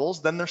higher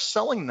levels, then they're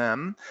selling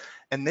them,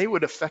 and they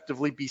would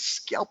effectively be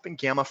scalping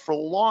gamma for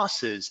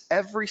losses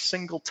every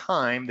single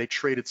time they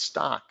traded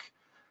stock.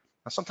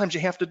 Now, sometimes you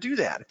have to do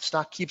that. If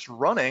stock keeps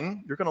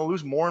running, you're going to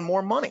lose more and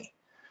more money.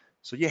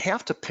 So you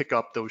have to pick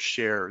up those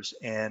shares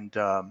and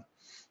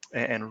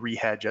and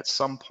re-hedge at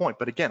some point.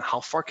 But again, how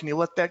far can you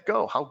let that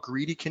go? How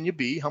greedy can you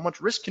be? How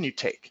much risk can you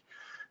take?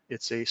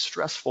 It's a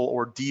stressful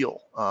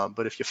ordeal.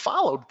 But if you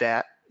followed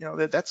that, you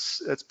know,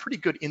 that's pretty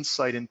good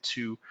insight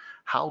into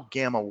how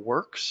gamma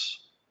works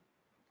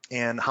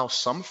and how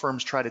some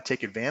firms try to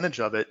take advantage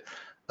of it,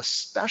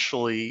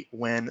 especially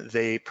when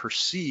they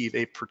perceive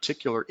a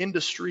particular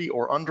industry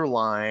or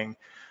underlying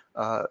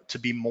to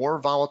be more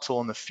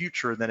volatile in the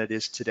future than it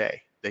is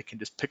today. They can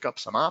just pick up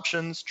some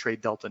options,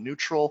 trade delta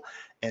neutral,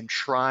 and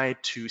try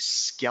to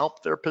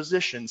scalp their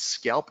position,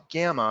 scalp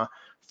gamma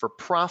for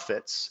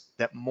profits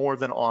that more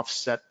than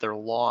offset their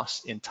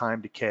loss in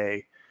time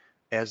decay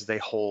as they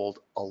hold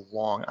a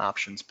long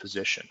options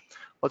position.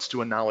 Let's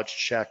do a knowledge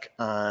check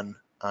on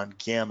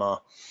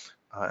gamma.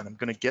 And I'm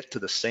going to get to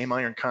the same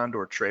iron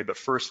condor trade, but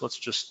first let's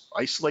just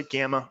isolate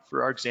gamma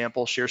for our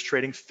example. Shares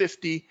trading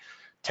 50,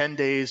 10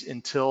 days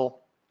until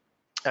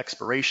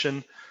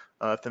expiration.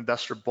 If the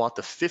investor bought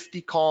the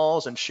 50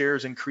 calls and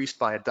shares increased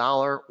by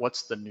 $1,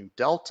 what's the new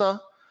delta?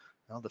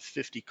 Now the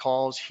 50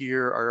 calls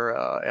here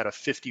are at a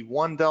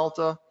 51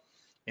 delta.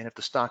 And if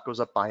the stock goes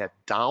up by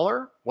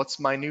 $1, what's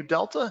my new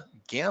delta?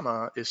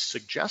 Gamma is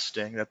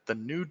suggesting that the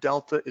new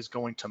delta is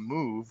going to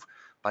move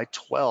by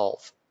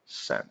 12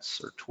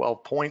 cents or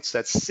 12 points.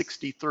 That's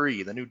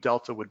 63. The new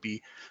delta would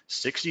be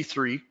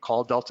 63.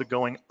 Call delta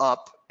going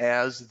up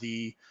as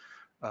the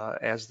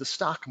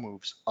stock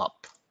moves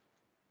up.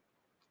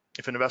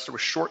 If an investor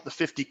was short the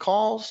 50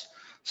 calls,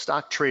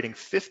 stock trading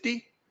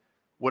 50,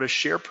 would a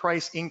share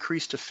price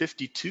increase to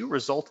 52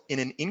 result in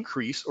an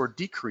increase or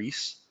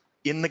decrease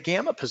in the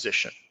gamma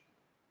position?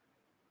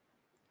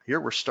 Here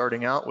we're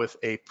starting out with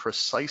a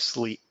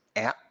precisely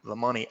at the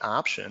money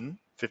option,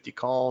 50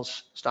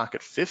 calls, stock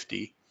at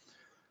 50.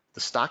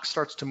 The stock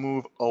starts to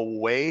move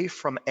away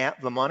from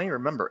at the money.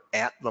 Remember,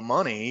 at the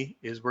money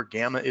is where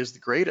gamma is the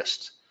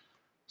greatest.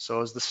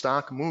 So as the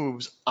stock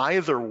moves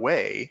either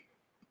way,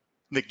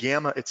 the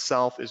gamma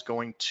itself is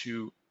going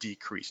to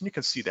decrease. And you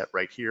can see that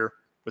right here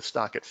with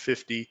stock at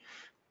 50,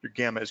 your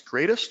gamma is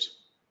greatest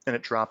and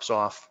it drops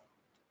off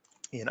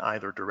in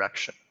either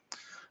direction.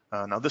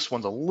 Now this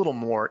one's a little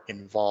more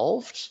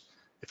involved.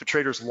 If a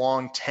trader's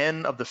long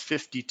 10 of the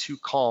 52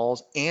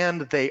 calls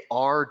and they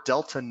are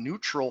delta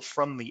neutral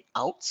from the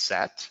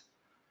outset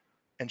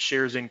and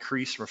shares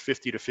increase from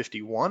 50 to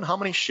 51, how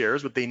many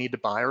shares would they need to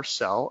buy or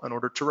sell in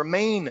order to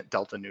remain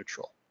delta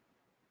neutral?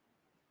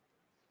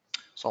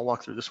 So I'll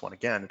walk through this one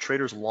again. The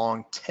trader's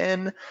long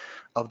 10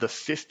 of the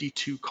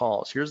 52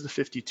 calls. Here's the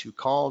 52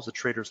 calls. The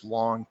trader's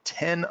long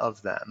 10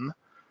 of them.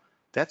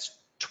 That's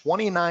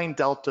 29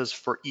 deltas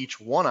for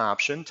each one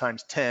option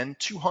times 10,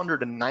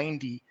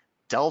 290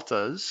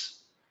 deltas.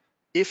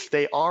 If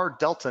they are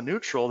delta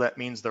neutral, that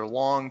means they're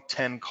long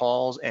 10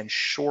 calls and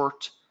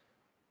short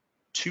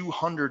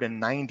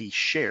 290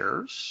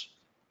 shares.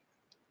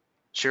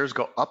 Shares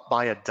go up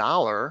by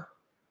 $1.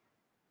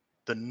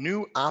 The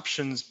new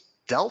options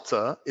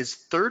delta is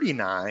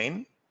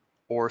 39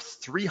 or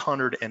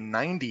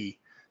 390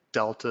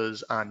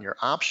 deltas on your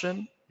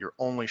option. You're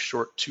only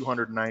short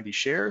 290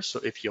 shares. So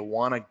if you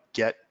want to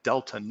get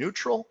delta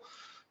neutral,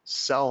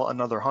 sell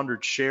another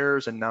 100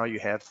 shares and now you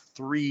have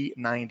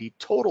 390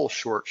 total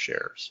short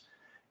shares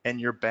and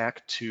you're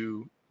back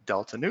to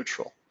delta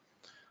neutral.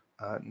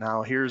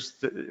 Now here's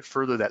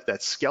further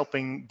that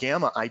scalping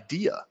gamma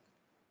idea.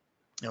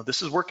 You know,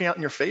 this is working out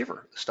in your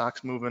favor. The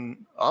stock's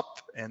moving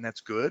up and that's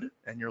good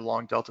and your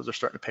long deltas are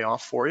starting to pay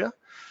off for you.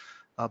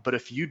 But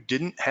if you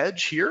didn't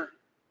hedge here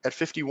at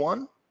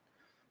 51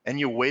 and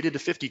you waited to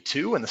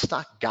 52 and the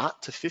stock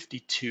got to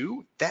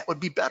 52, that would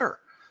be better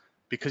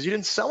because you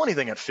didn't sell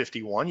anything at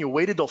 51. You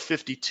waited till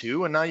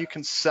 52 and now you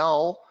can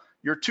sell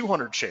your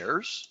 200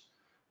 shares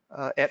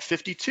at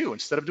 52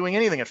 instead of doing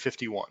anything at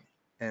 51.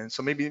 And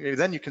so maybe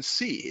then you can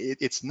see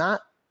it's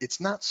not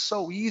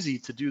so easy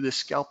to do this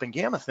scalping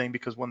gamma thing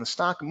because when the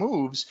stock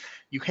moves,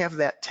 you have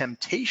that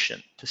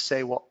temptation to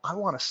say, well, I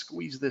want to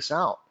squeeze this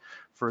out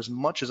for as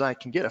much as I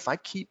can get. If I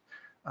keep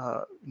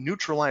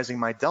neutralizing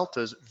my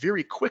deltas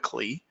very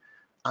quickly,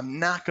 I'm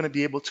not going to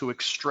be able to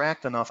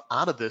extract enough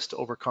out of this to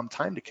overcome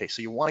time decay.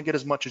 So you want to get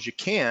as much as you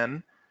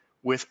can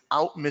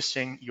without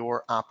missing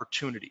your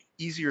opportunity.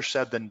 Easier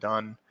said than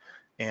done,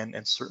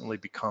 and certainly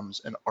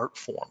becomes an art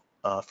form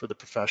for the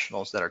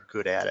professionals that are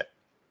good at it.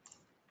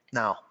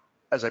 Now,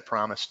 as I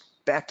promised,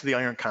 back to the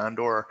iron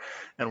condor,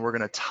 and we're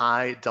going to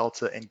tie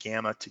delta and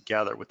gamma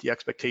together with the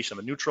expectation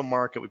of a neutral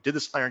market. We did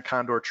this iron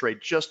condor trade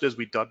just as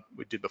we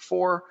did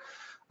before,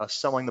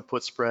 selling the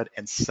put spread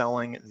and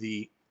selling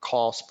the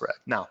call spread.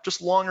 Now,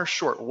 just long or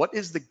short, what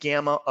is the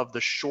gamma of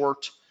the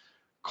short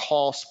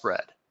call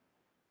spread?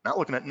 Not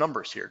looking at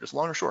numbers here, just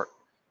long or short.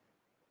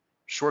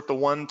 Short the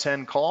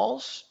 110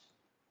 calls,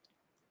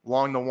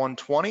 long the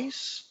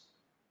 120s.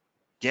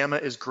 Gamma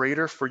is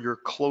greater for your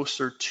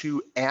closer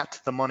to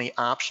at the money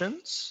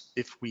options.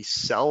 If we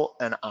sell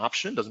an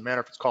option, doesn't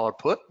matter if it's call or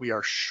put, we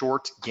are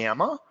short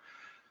gamma.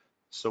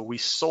 So we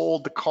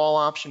sold the call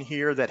option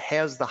here that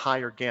has the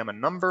higher gamma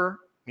number,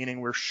 meaning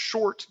we're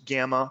short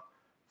gamma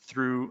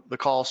through the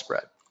call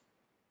spread.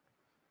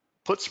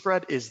 Put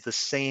spread is the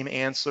same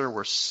answer.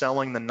 We're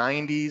selling the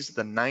 90s.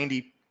 The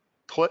 90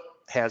 put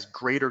has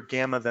greater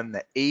gamma than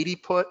the 80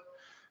 put.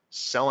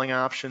 Selling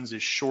options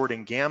is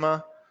shorting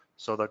gamma.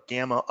 So the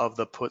gamma of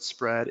the put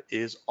spread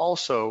is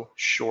also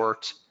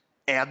short.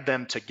 Add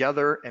them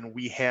together and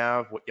we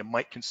have what you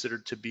might consider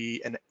to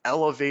be an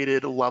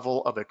elevated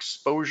level of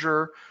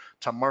exposure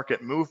to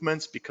market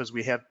movements because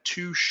we have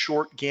two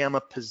short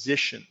gamma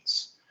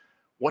positions.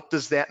 What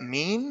does that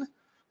mean?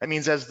 That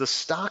means as the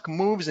stock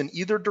moves in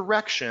either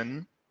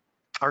direction,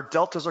 our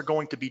deltas are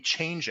going to be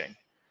changing.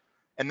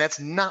 And that's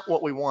not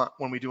what we want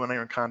when we do an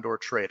iron condor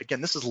trade.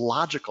 Again, this is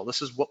logical.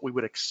 This is what we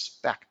would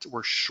expect.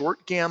 We're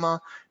short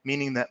gamma,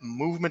 meaning that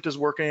movement is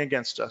working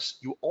against us.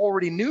 You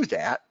already knew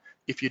that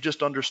if you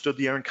just understood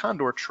the iron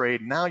condor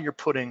trade. Now you're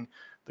putting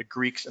the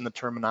Greeks and the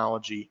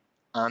terminology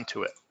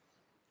onto it.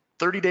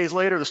 30 days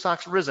later, the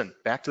stock's risen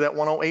back to that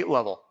 108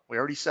 level. We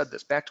already said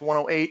this, back to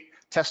 108,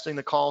 testing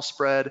the call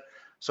spread.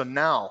 So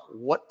now,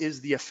 what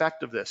is the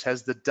effect of this?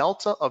 Has the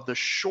delta of the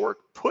short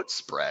put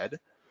spread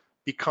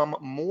become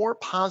more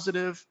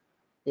positive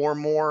or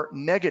more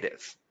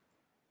negative?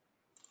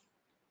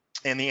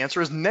 And the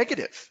answer is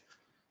negative.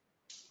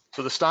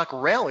 So the stock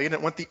rallied and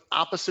it went the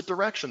opposite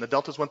direction. The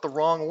deltas went the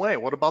wrong way.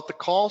 What about the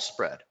call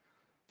spread?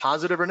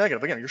 Positive or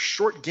negative? Again, you're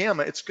short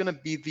gamma, it's going to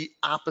be the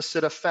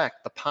opposite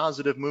effect, the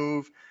positive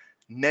move,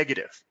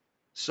 negative.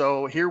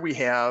 So here we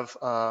have,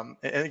 and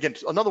again,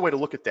 another way to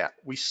look at that,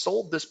 we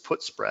sold this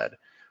put spread,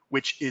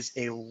 which is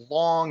a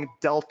long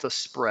delta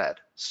spread.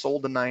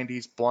 Sold the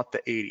 90s, bought the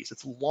 80s.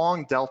 It's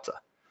long delta.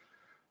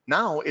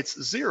 Now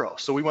it's zero.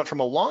 So we went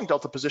from a long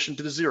delta position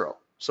to the zero.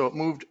 So it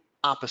moved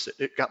opposite.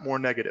 It got more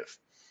negative.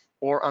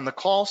 Or on the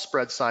call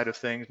spread side of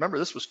things, remember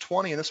this was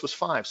 20 and this was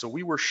 5. So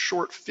we were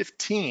short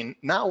 15.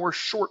 Now we're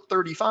short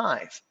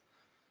 35.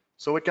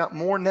 So it got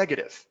more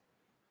negative.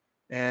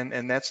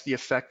 And that's the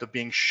effect of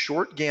being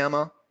short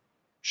gamma,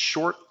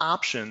 short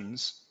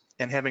options,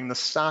 and having the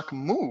stock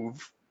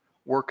move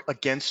work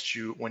against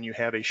you when you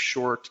have a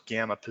short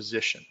gamma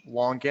position.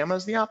 Long gamma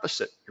is the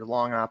opposite. You're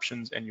long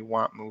options and you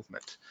want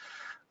movement.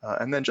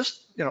 And then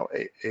just,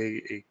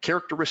 a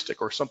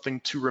characteristic or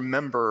something to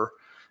remember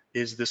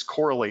is this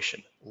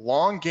correlation.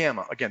 Long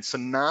gamma, again,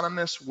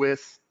 synonymous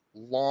with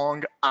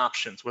long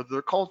options. Whether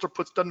they're calls or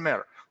puts, doesn't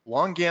matter.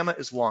 Long gamma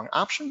is long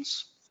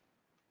options,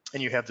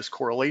 and you have this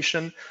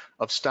correlation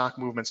of stock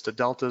movements to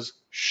deltas.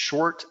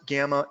 Short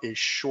gamma is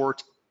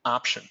short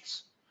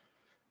options,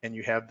 and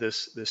you have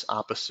this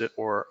opposite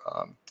or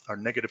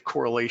negative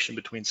correlation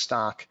between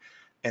stock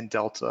and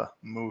delta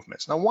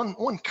movements. Now,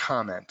 one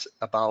comment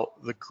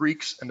about the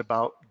Greeks and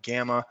about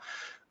gamma.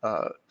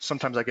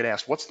 Sometimes I get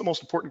asked, what's the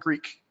most important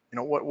Greek?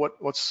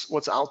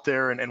 What's out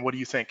there, and what do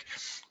you think?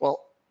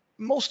 Well,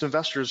 most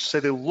investors say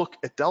they look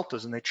at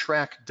deltas and they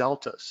track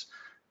deltas.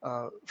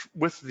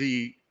 With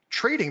the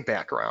trading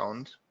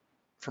background,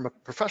 from a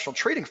professional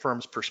trading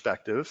firm's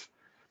perspective,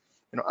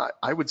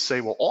 I would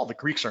say, well, all the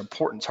Greeks are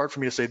important. It's hard for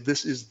me to say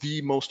this is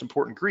the most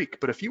important Greek.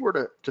 But if you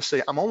were to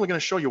say, I'm only going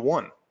to show you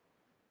one,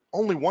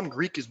 only one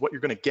Greek is what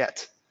you're going to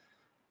get,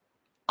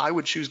 I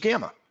would choose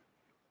gamma,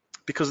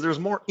 because there's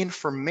more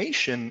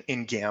information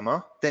in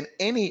gamma than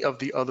any of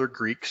the other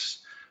Greeks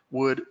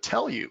would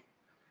tell you.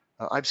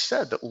 I've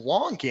said that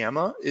long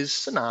gamma is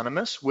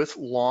synonymous with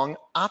long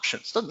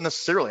options. Doesn't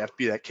necessarily have to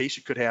be that case.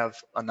 You could have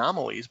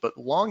anomalies, but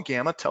long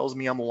gamma tells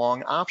me I'm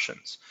long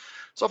options.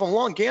 So if I'm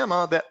long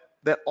gamma,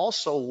 that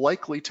also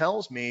likely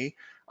tells me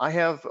I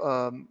have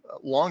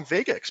long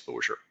vega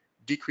exposure.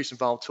 Decrease in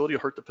volatility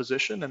will hurt the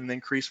position and an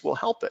increase will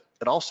help it.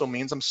 It also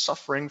means I'm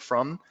suffering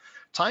from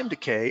time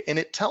decay, and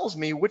it tells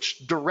me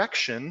which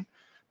direction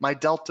my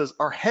deltas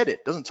are headed.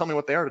 It doesn't tell me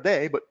what they are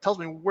today, but it tells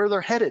me where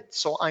they're headed.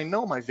 So I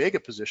know my vega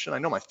position, I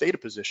know my theta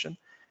position,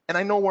 and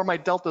I know where my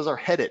deltas are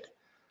headed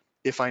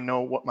if I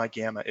know what my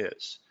gamma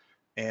is.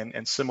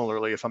 And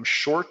similarly, if I'm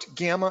short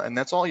gamma and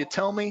that's all you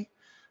tell me,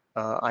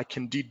 I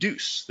can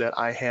deduce that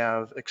I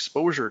have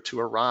exposure to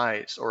a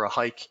rise or a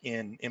hike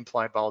in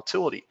implied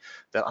volatility,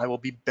 that I will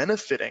be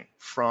benefiting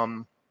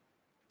from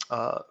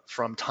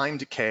time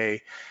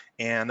decay,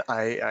 and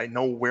I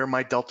know where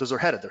my deltas are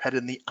headed. They're headed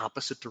in the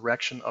opposite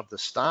direction of the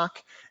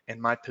stock, and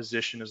my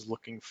position is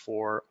looking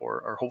for,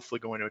 or hopefully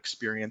going to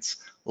experience,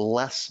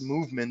 less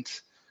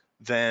movement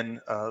than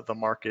the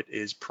market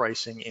is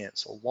pricing in.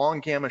 So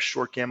long gamma,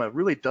 short gamma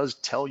really does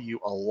tell you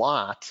a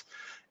lot,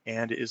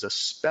 and is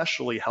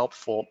especially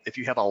helpful if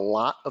you have a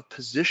lot of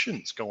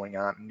positions going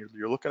on and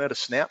you're looking at a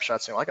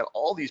snapshot saying, well, I got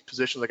all these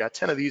positions, I got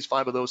 10 of these,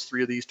 5 of those,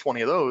 3 of these,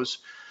 20 of those.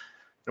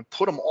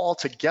 Put them all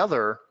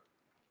together.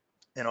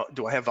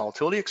 Do I have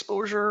volatility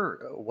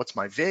exposure? What's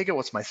my vega?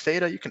 What's my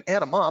theta? You can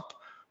add them up,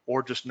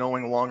 or just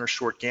knowing long or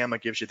short gamma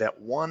gives you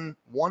that one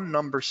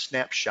number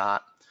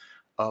snapshot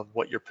of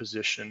what your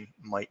position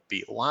might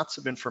be. Lots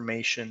of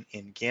information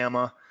in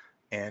gamma,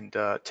 and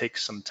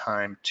takes some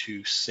time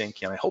to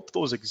sink in. I hope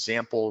those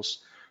examples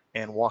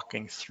and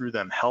walking through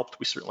them helped.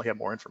 We certainly have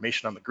more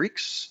information on the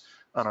Greeks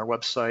on our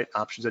website,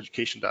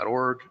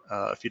 optionseducation.org.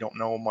 If you don't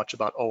know much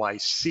about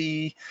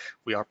OIC,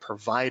 we are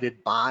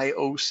provided by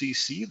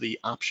OCC, the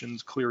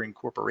Options Clearing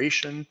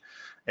Corporation,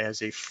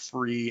 as a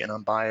free and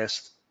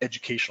unbiased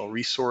educational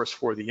resource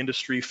for the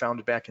industry,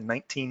 founded back in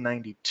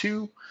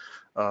 1992.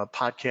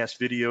 Podcast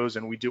videos,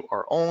 and we do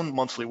our own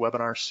monthly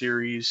webinar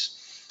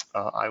series.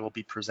 I will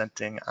be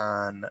presenting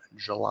on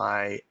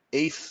July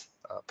 8th,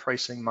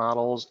 pricing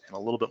models and a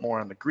little bit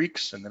more on the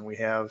Greeks, and then we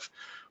have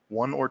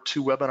 1 or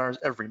 2 webinars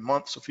every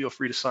month, so feel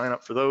free to sign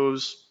up for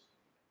those.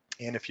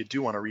 And if you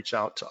do want to reach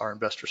out to our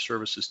investor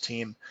services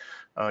team,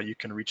 you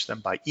can reach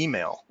them by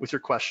email with your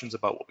questions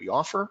about what we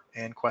offer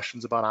and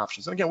questions about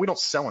options. And again, we don't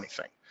sell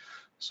anything,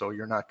 so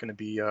you're not going to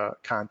be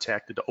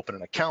contacted to open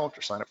an account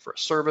or sign up for a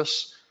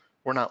service.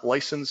 We're not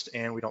licensed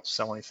and we don't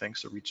sell anything,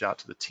 so reach out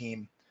to the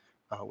team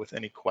with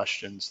any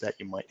questions that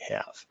you might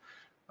have.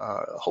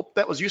 Hope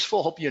that was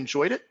useful. Hope you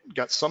enjoyed it.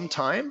 Got some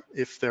time.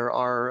 If there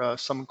are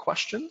some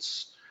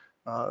questions,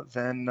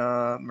 then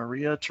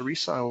Maria,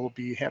 Teresa, I will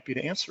be happy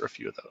to answer a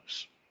few of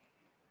those.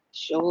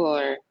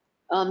 Sure.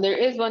 There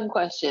is one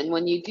question.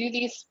 When you do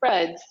these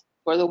spreads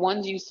for the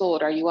ones you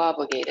sold, are you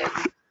obligated?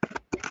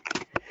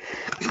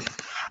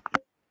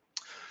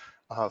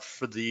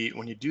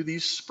 When you do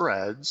these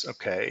spreads,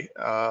 okay,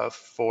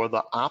 for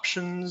the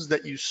options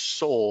that you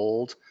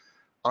sold,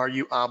 are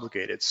you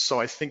obligated? So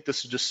I think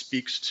this just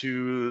speaks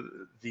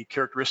to the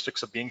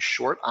characteristics of being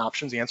short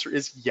options. The answer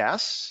is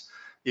yes.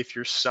 If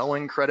you're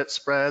selling credit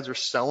spreads or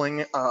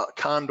selling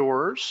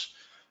condors,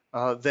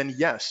 then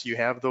yes, you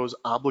have those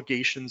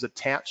obligations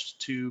attached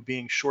to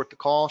being short the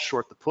call,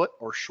 short the put,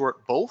 or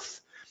short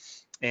both.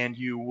 And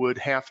you would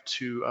have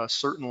to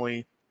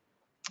certainly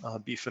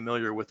be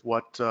familiar with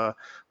what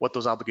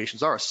those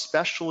obligations are,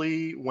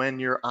 especially when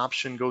your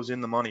option goes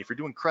in the money. If you're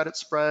doing credit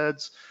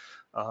spreads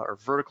or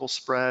vertical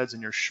spreads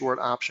and your short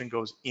option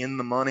goes in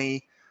the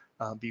money,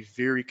 be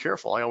very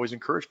careful. I always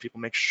encourage people,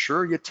 make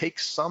sure you take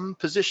some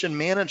position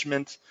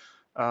management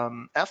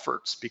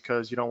efforts,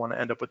 because you don't want to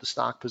end up with the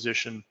stock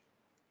position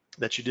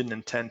that you didn't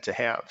intend to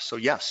have. So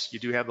yes, you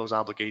do have those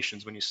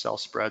obligations when you sell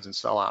spreads and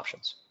sell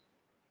options.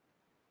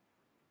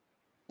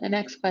 The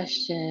next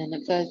question,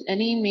 it says,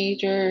 any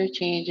major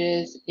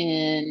changes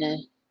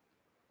in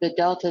the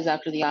deltas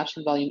after the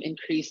option volume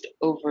increased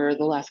over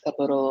the last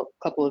couple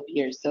of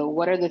years? So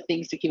what are the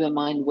things to keep in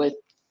mind with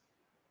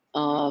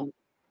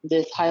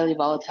this highly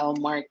volatile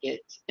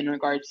market in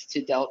regards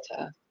to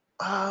delta?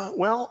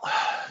 Well,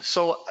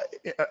 so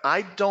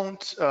I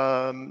don't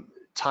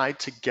tie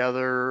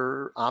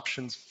together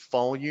options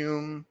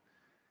volume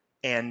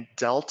and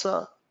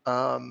delta.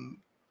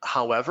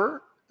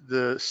 However,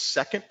 the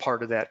second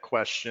part of that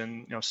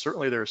question,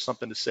 certainly there's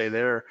something to say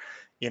there.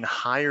 In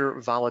higher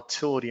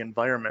volatility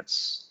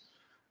environments,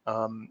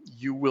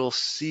 you will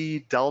see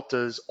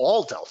deltas,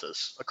 all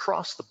deltas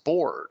across the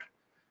board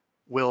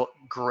will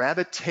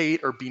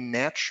gravitate or be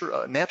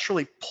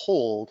naturally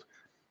pulled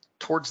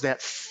towards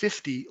that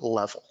 50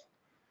 level.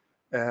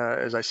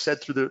 As I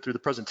said through the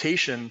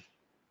presentation,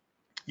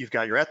 you've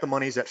got your at the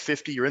monies at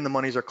 50, your in the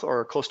monies are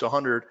close to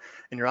 100,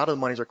 and your out of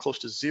the monies are close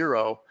to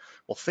 0.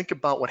 Well, think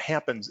about what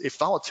happens if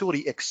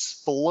volatility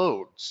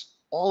explodes.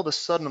 All of a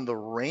sudden, the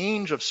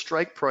range of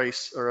strike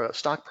price or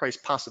stock price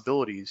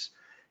possibilities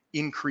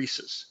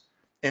increases.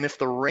 And if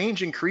the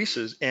range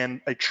increases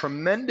and a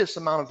tremendous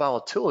amount of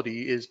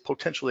volatility is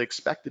potentially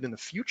expected in the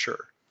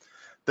future,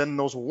 then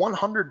those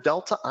 100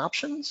 delta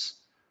options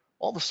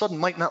all of a sudden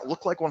might not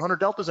look like 100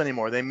 deltas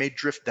anymore. They may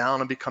drift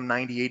down and become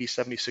 90, 80,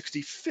 70,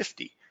 60,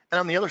 50. And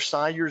on the other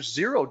side, your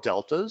 0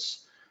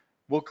 deltas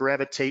will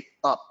gravitate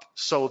up.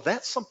 So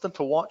that's something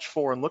to watch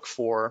for and look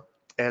for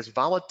as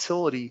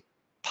volatility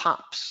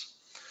pops.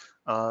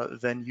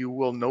 Then you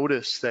will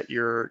notice that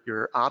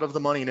your out of the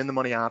money and in the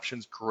money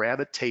options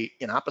gravitate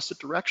in opposite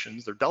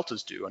directions, their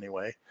deltas do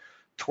anyway,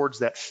 towards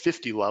that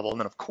 50 level. And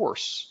then of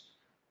course,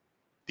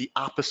 the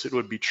opposite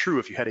would be true.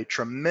 If you had a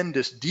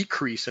tremendous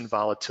decrease in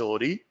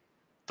volatility,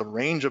 the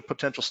range of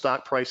potential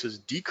stock prices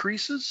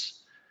decreases,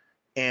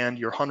 and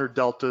your 100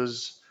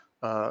 deltas,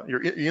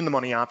 your in the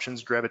money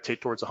options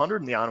gravitate towards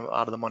 100, and the out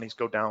of the monies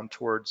go down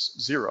towards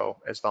 0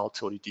 as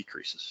volatility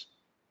decreases.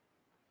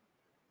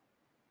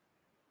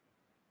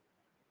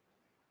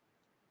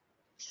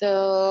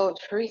 So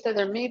Teresa,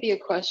 there may be a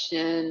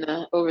question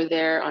over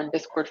there on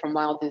Discord from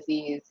Wild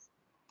Disease.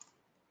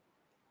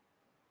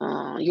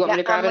 You want me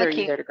to grab it, or are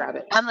you there to grab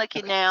it? I'm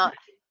looking now.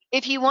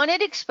 If you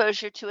wanted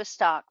exposure to a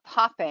stock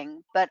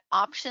popping, but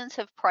options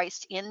have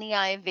priced in the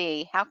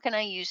IV, how can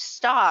I use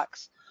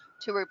stocks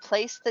to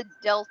replace the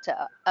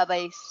delta of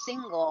a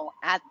single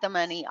at the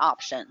money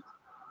option?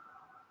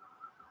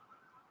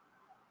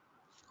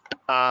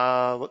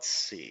 Let's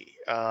see.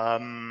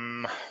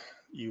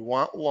 You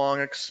want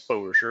long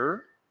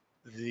exposure.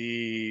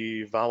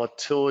 The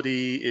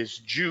volatility is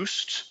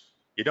juiced.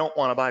 You don't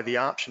want to buy the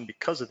option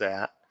because of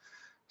that.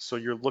 So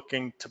you're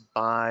looking to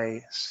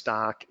buy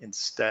stock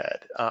instead.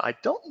 I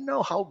don't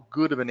know how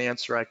good of an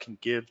answer I can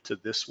give to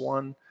this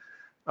one.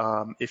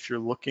 If you're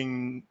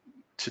looking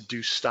to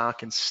do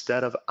stock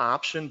instead of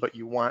option, but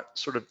you want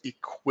sort of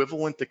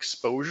equivalent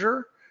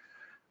exposure,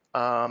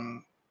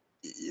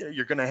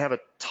 you're going to have a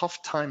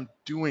tough time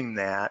doing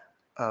that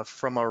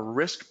From a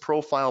risk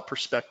profile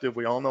perspective,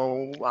 we all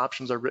know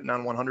options are written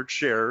on 100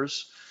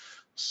 shares.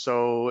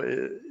 So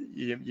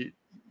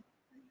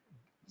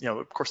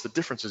of course, the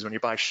difference is when you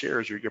buy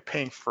shares, you're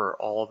paying for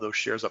all of those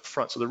shares up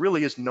front. So there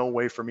really is no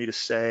way for me to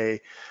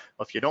say,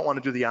 well, if you don't want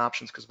to do the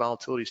options because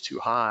volatility is too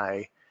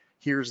high,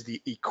 here's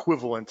the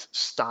equivalent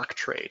stock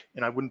trade.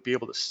 And I wouldn't be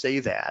able to say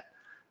that.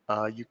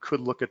 You could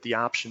look at the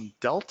option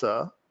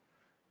delta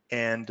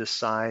and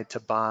decide to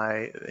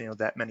buy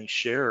that many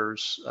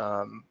shares.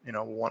 A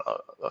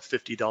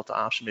 50 delta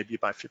option, maybe you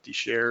buy 50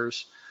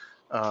 shares.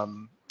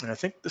 And I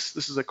think this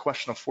is a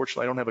question,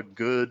 unfortunately, I don't have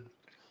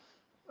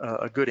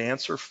a good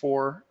answer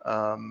for.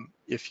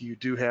 If you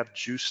do have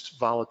juiced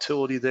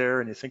volatility there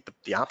and you think that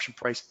the option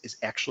price is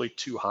actually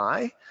too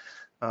high,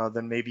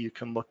 then maybe you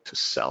can look to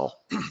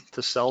sell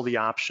the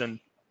option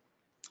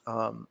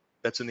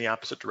that's in the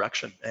opposite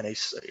direction. And a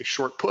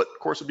short put, of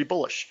course, would be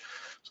bullish.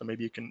 So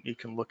maybe you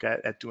can look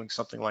at doing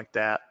something like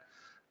that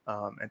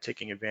and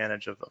taking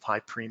advantage of high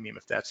premium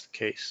if that's the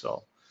case.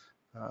 So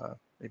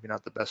maybe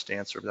not the best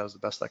answer, but that was the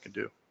best I could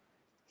do.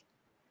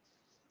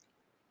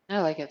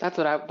 I like it. That's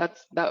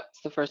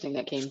the first thing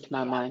that came to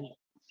my mind.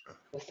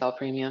 The sell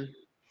premium.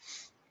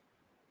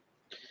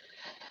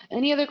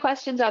 Any other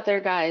questions out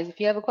there, guys? If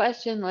you have a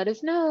question, let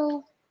us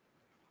know.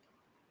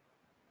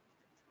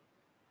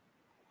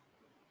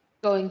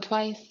 Going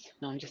twice?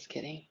 No, I'm just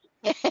kidding.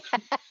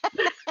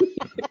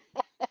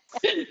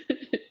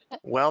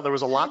 Well, there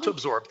was a lot to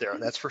absorb there,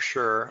 that's for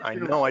sure. I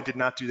know I did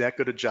not do that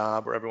good a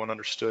job where everyone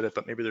understood it,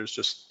 but maybe there's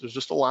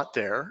just a lot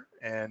there,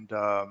 and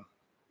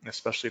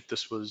especially if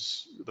this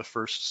was the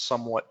first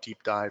somewhat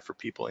deep dive for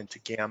people into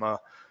Gamma,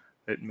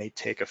 it may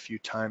take a few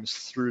times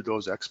through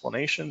those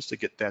explanations to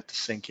get that to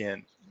sink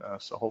in.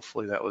 So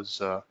hopefully that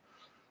was a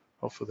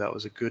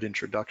good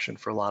introduction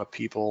for a lot of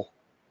people,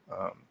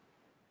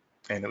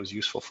 and it was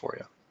useful for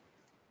you.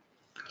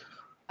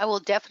 I will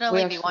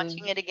definitely be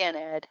watching it again,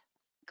 Ed.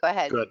 Go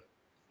ahead. Good.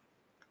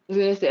 I was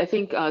gonna say, I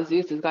think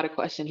Zeus has got a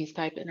question he's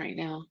typing right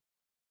now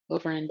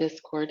over in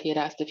Discord. He had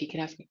asked if he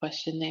could ask a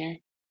question there.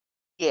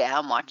 Yeah,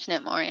 I'm watching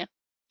it, Maria.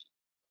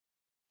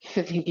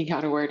 He's thinking how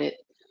to word it.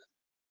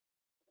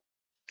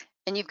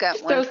 And you've got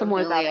Just one throw from some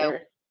words out Julio.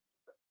 there.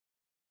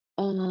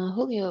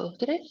 Julio,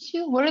 did I miss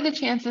you? What are the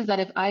chances that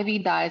if Ivy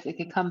dies, it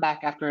could come back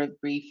after a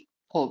brief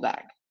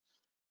pullback?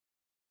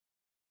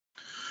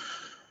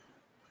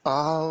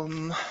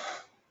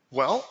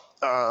 Well,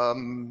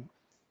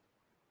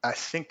 I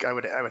think I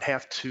would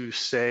have to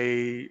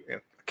say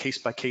case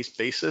by case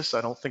basis.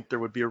 I don't think there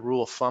would be a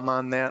rule of thumb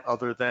on that,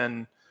 other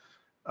than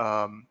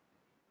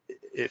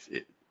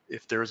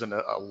if there's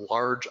a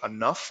large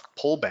enough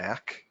pullback,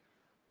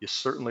 you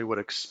certainly would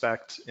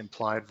expect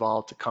implied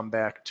vol to come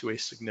back to a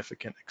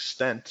significant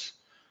extent.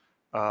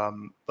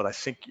 But I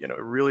think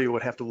really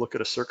would have to look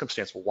at a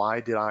circumstance. Why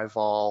did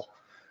IVol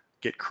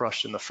get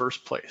crushed in the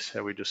first place?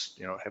 Have we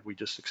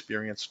just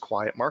experienced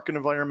quiet market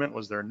environment?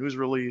 Was there a news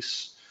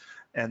release?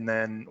 And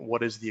then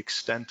what is the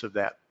extent of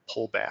that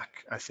pullback?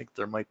 I think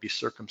there might be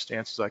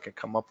circumstances I can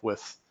come up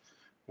with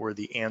where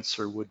the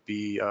answer would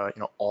be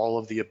all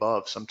of the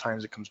above.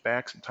 Sometimes it comes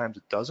back, sometimes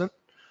it doesn't.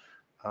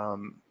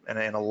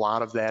 And a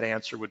lot of that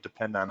answer would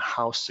depend on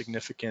how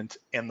significant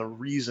and the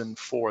reason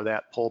for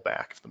that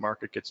pullback. If the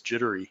market gets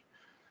jittery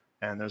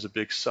and there's a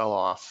big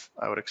sell-off,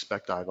 I would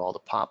expect IVol to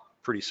pop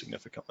pretty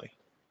significantly.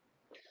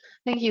 I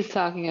think he's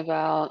talking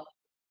about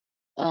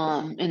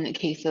in the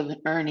case of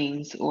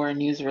earnings or a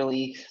news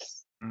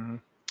release. Mm-hmm.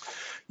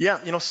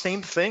 Yeah,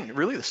 same thing,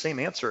 really the same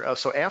answer.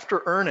 So after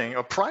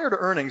prior to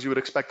earnings, you would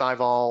expect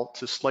IVol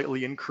to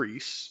slightly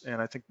increase.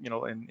 And I think,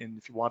 and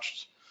if you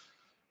watched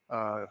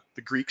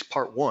the Greeks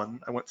part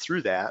 1, I went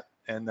through that,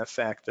 and the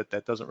fact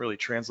that doesn't really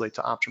translate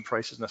to option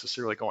prices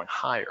necessarily going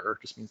higher,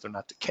 just means they're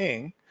not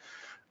decaying.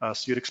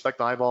 So you'd expect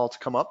IVol to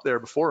come up there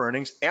before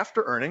earnings.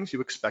 After earnings,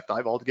 you expect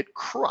IVol to get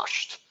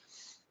crushed.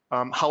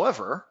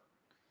 However,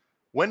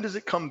 when does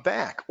it come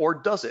back, or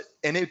does it?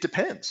 And it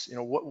depends.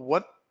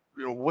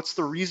 What's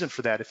the reason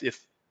for that?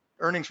 If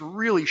earnings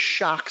really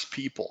shocks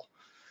people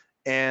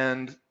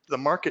and the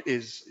market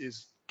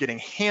is getting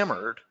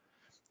hammered,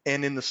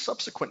 and in the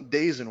subsequent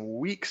days and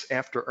weeks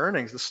after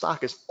earnings, the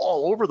stock is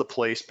all over the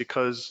place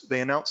because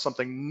they announced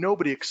something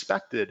nobody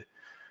expected,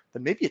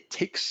 then maybe it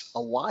takes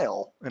a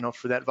while,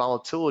 for that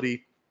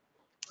volatility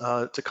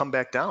to come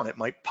back down. It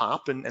might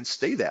pop and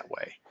stay that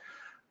way.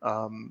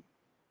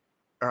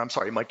 Or I'm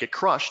sorry, it might get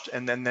crushed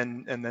and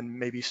then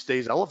maybe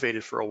stays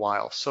elevated for a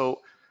while.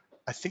 So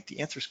I think the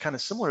answer is kind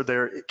of similar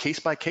there, case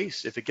by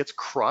case. If it gets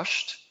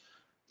crushed,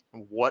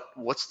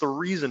 what's the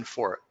reason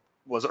for it?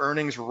 Was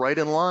earnings right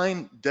in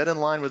line, dead in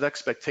line with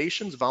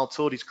expectations?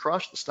 Volatility's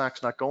crushed, the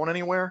stock's not going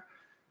anywhere.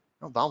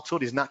 No,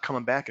 volatility is not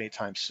coming back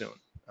anytime soon.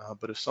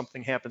 But if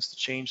something happens to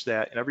change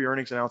that, and every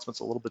earnings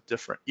announcement's a little bit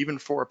different, even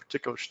for a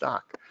particular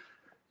stock,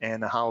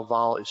 and how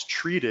vol is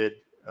treated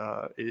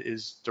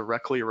is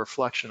directly a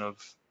reflection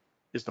of,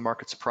 is the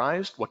market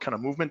surprised? What kind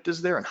of movement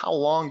is there? And how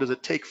long does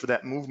it take for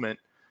that movement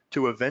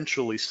to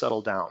eventually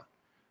settle down?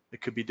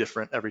 It could be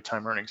different every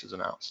time earnings is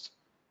announced.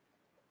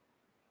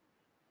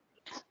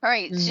 All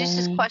right,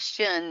 Zeus's Mhm.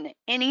 question,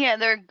 any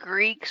other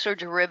Greeks or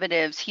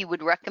derivatives he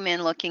would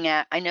recommend looking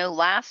at? I know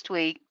last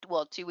week,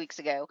 well, 2 weeks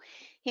ago,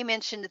 he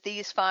mentioned that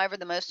these 5 are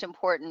the most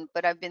important,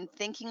 but I've been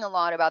thinking a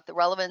lot about the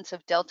relevance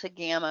of delta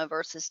gamma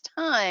versus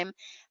time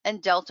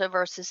and delta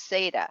versus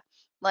theta.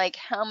 Like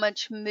how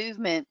much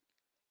movement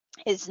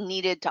is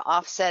needed to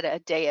offset a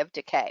day of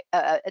decay,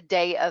 a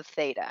day of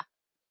theta.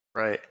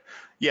 Right.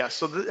 Yeah.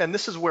 So, and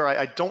this is where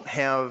I don't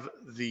have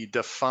the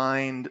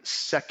defined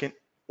second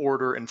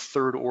order and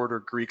third order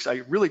Greeks.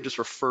 I really just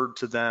referred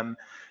to them.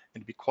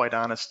 And to be quite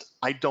honest,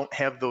 I don't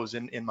have those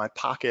in my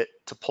pocket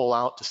to pull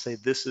out to say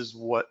this is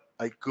what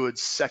a good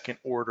second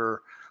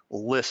order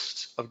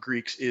list of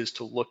Greeks is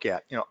to look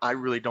at. You know, I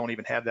really don't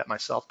even have that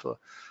myself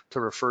to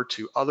refer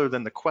to, other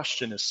than the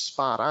question is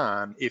spot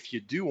on. If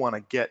you do want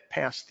to get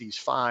past these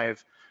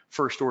 5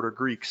 first order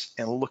Greeks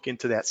and look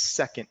into that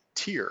second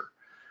tier,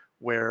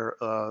 where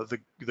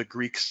the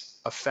Greeks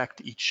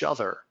affect each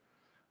other,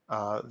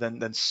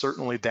 then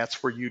certainly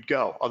that's where you'd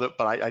go.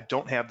 But I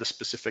don't have the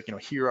specific, you know,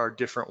 here are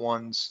different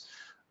ones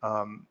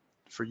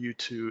for you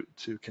to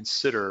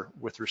consider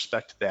with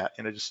respect to that.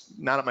 And it's just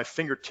not at my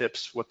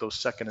fingertips what those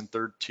second and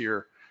third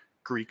tier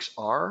Greeks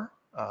are,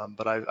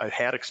 but I've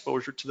had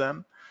exposure to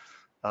them.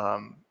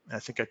 I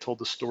think I told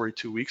the story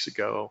 2 weeks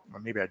ago,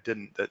 or maybe I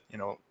didn't, that, you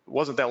know, it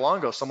wasn't that long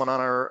ago, someone on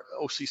our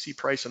OCC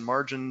price and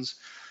margins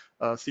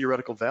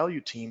theoretical value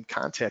team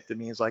contacted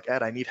me. He's like,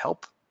 Ed, I need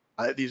help.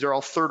 These are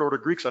all third order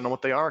Greeks. I don't know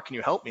what they are. Can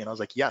you help me? And I was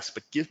like, yes,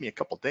 but give me a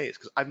couple days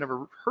because I've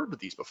never heard of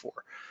these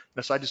before.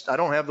 And so I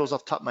don't have those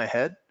off the top of my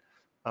head,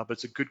 but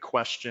it's a good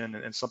question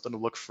and something to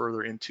look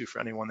further into for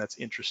anyone that's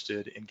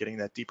interested in getting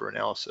that deeper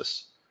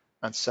analysis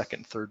on second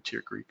and third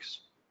tier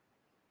Greeks.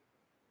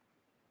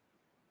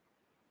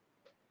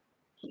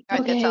 All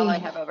right, that's all I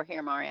Okay. have over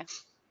here, Maria.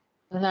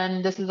 And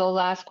then this is the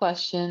last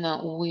question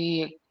that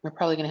we are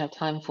probably going to have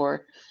time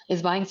for.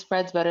 Is buying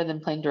spreads better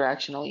than playing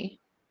directionally?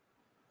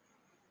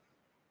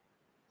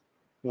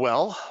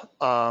 Well,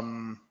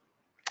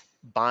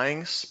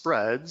 buying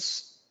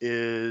spreads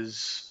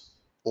is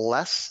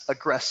less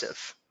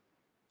aggressive.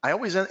 I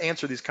always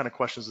answer these kind of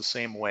questions the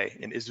same way.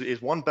 And is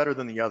one better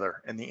than the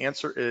other? And the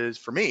answer is,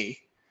 for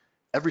me,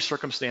 every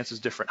circumstance is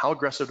different. How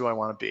aggressive do I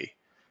want to be?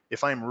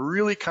 If I'm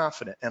really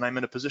confident and I'm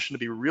in a position to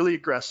be really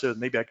aggressive,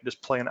 maybe I can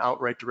just play an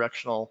outright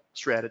directional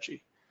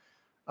strategy.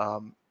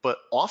 But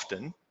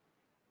often,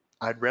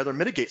 I'd rather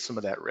mitigate some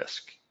of that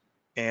risk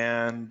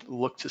and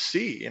look to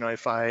see, you know,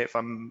 if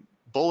I'm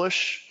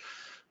bullish,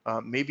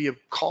 maybe a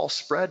call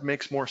spread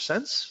makes more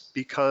sense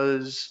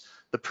because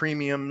the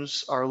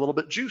premiums are a little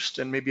bit juiced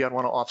and maybe I'd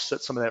want to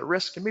offset some of that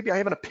risk. And maybe I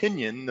have an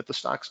opinion that the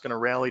stock's going to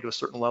rally to a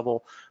certain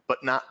level,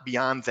 but not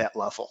beyond that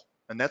level.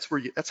 And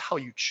that's how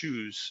you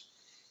choose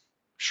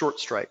short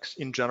strikes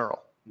in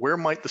general. Where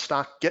might the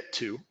stock get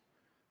to,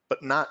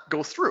 but not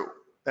go through?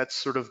 That's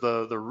sort of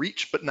the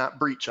reach but not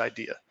breach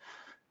idea.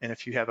 And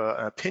if you have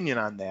an opinion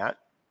on that,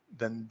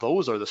 then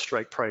those are the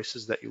strike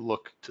prices that you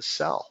look to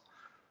sell.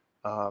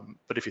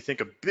 But if you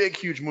think a big,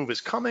 huge move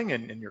is coming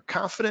and you're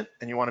confident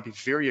and you want to be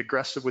very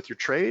aggressive with your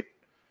trade,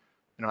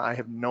 you know, I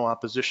have no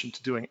opposition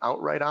to doing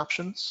outright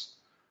options.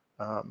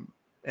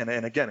 And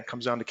again, it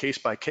comes down to case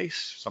by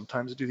case.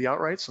 Sometimes do the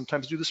outright,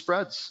 sometimes do the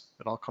spreads.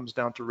 It all comes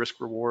down to risk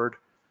reward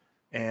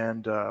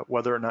and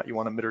whether or not you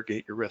want to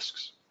mitigate your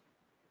risks.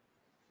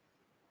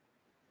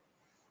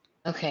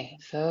 Okay,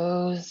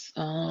 so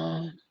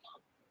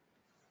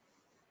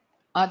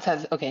Odds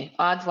has, okay,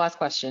 Odds last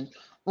question.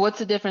 What's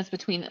the difference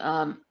between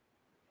out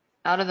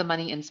of the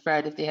money and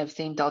spread if they have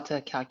same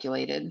delta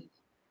calculated?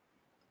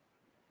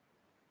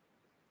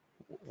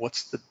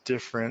 What's the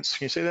difference?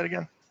 Can you say that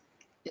again?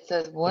 It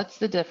says, what's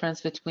the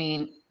difference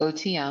between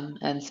OTM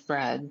and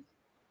spread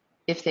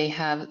if they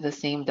have the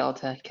same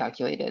delta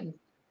calculated?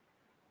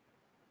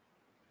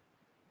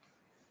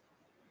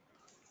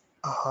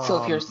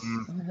 So if you're,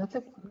 that's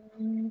a,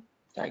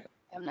 sorry.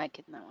 I'm not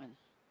getting that one.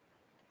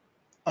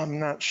 I'm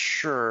not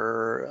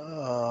sure.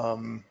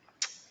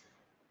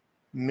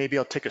 Maybe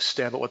I'll take a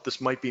stab at what this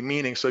might be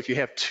meaning. So if you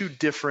have two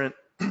different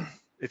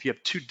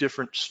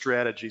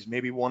strategies,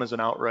 maybe one is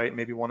an outright,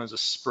 maybe one is a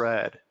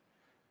spread,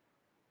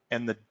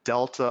 and the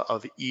delta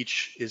of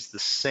each is the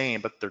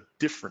same, but they're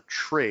different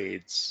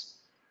trades,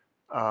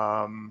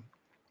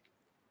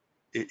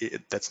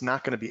 that's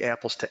not going to be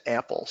apples to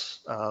apples.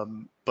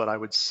 But I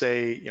would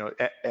say, you know,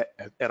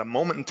 at a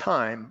moment in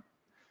time,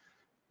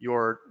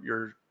 your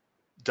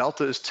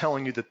delta is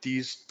telling you that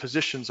these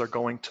positions are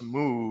going to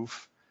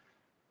move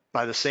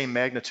by the same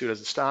magnitude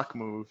as the stock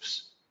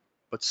moves,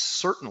 but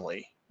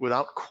certainly,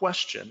 without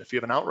question, if you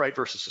have an outright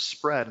versus a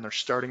spread and they're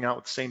starting out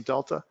with the same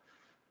delta,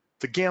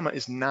 the gamma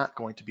is not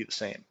going to be the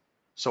same.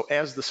 So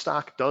as the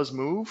stock does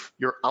move,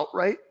 your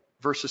outright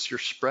versus your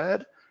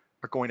spread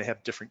are going to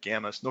have different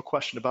gammas, no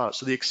question about it.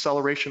 So the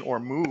acceleration or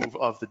move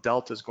of the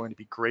delta is going to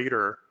be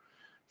greater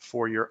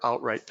for your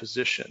outright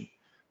position,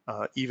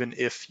 even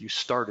if you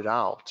started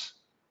out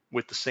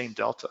with the same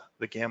delta.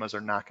 The gammas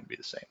are not going to be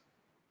the same.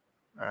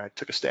 I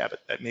took a stab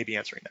at maybe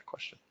answering that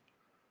question.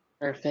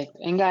 Perfect.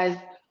 And guys,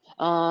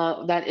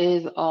 that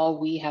is all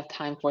we have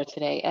time for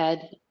today.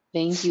 Ed,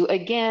 Thank you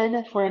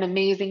again for an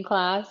amazing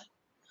class.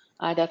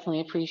 I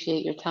definitely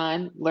appreciate your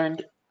time.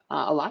 Learned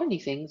a lot of new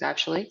things,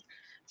 actually.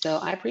 So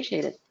I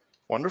appreciate it.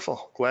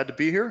 Wonderful. Glad to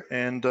be here,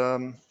 and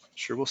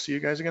sure we'll see you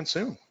guys again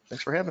soon.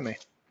 Thanks for having me.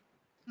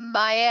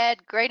 Bye,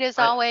 Ed. Great as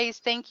All right. always.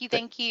 Thank you. Th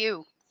Thank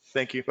you.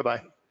 Thank you.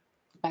 Bye-bye.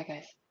 Bye,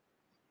 guys.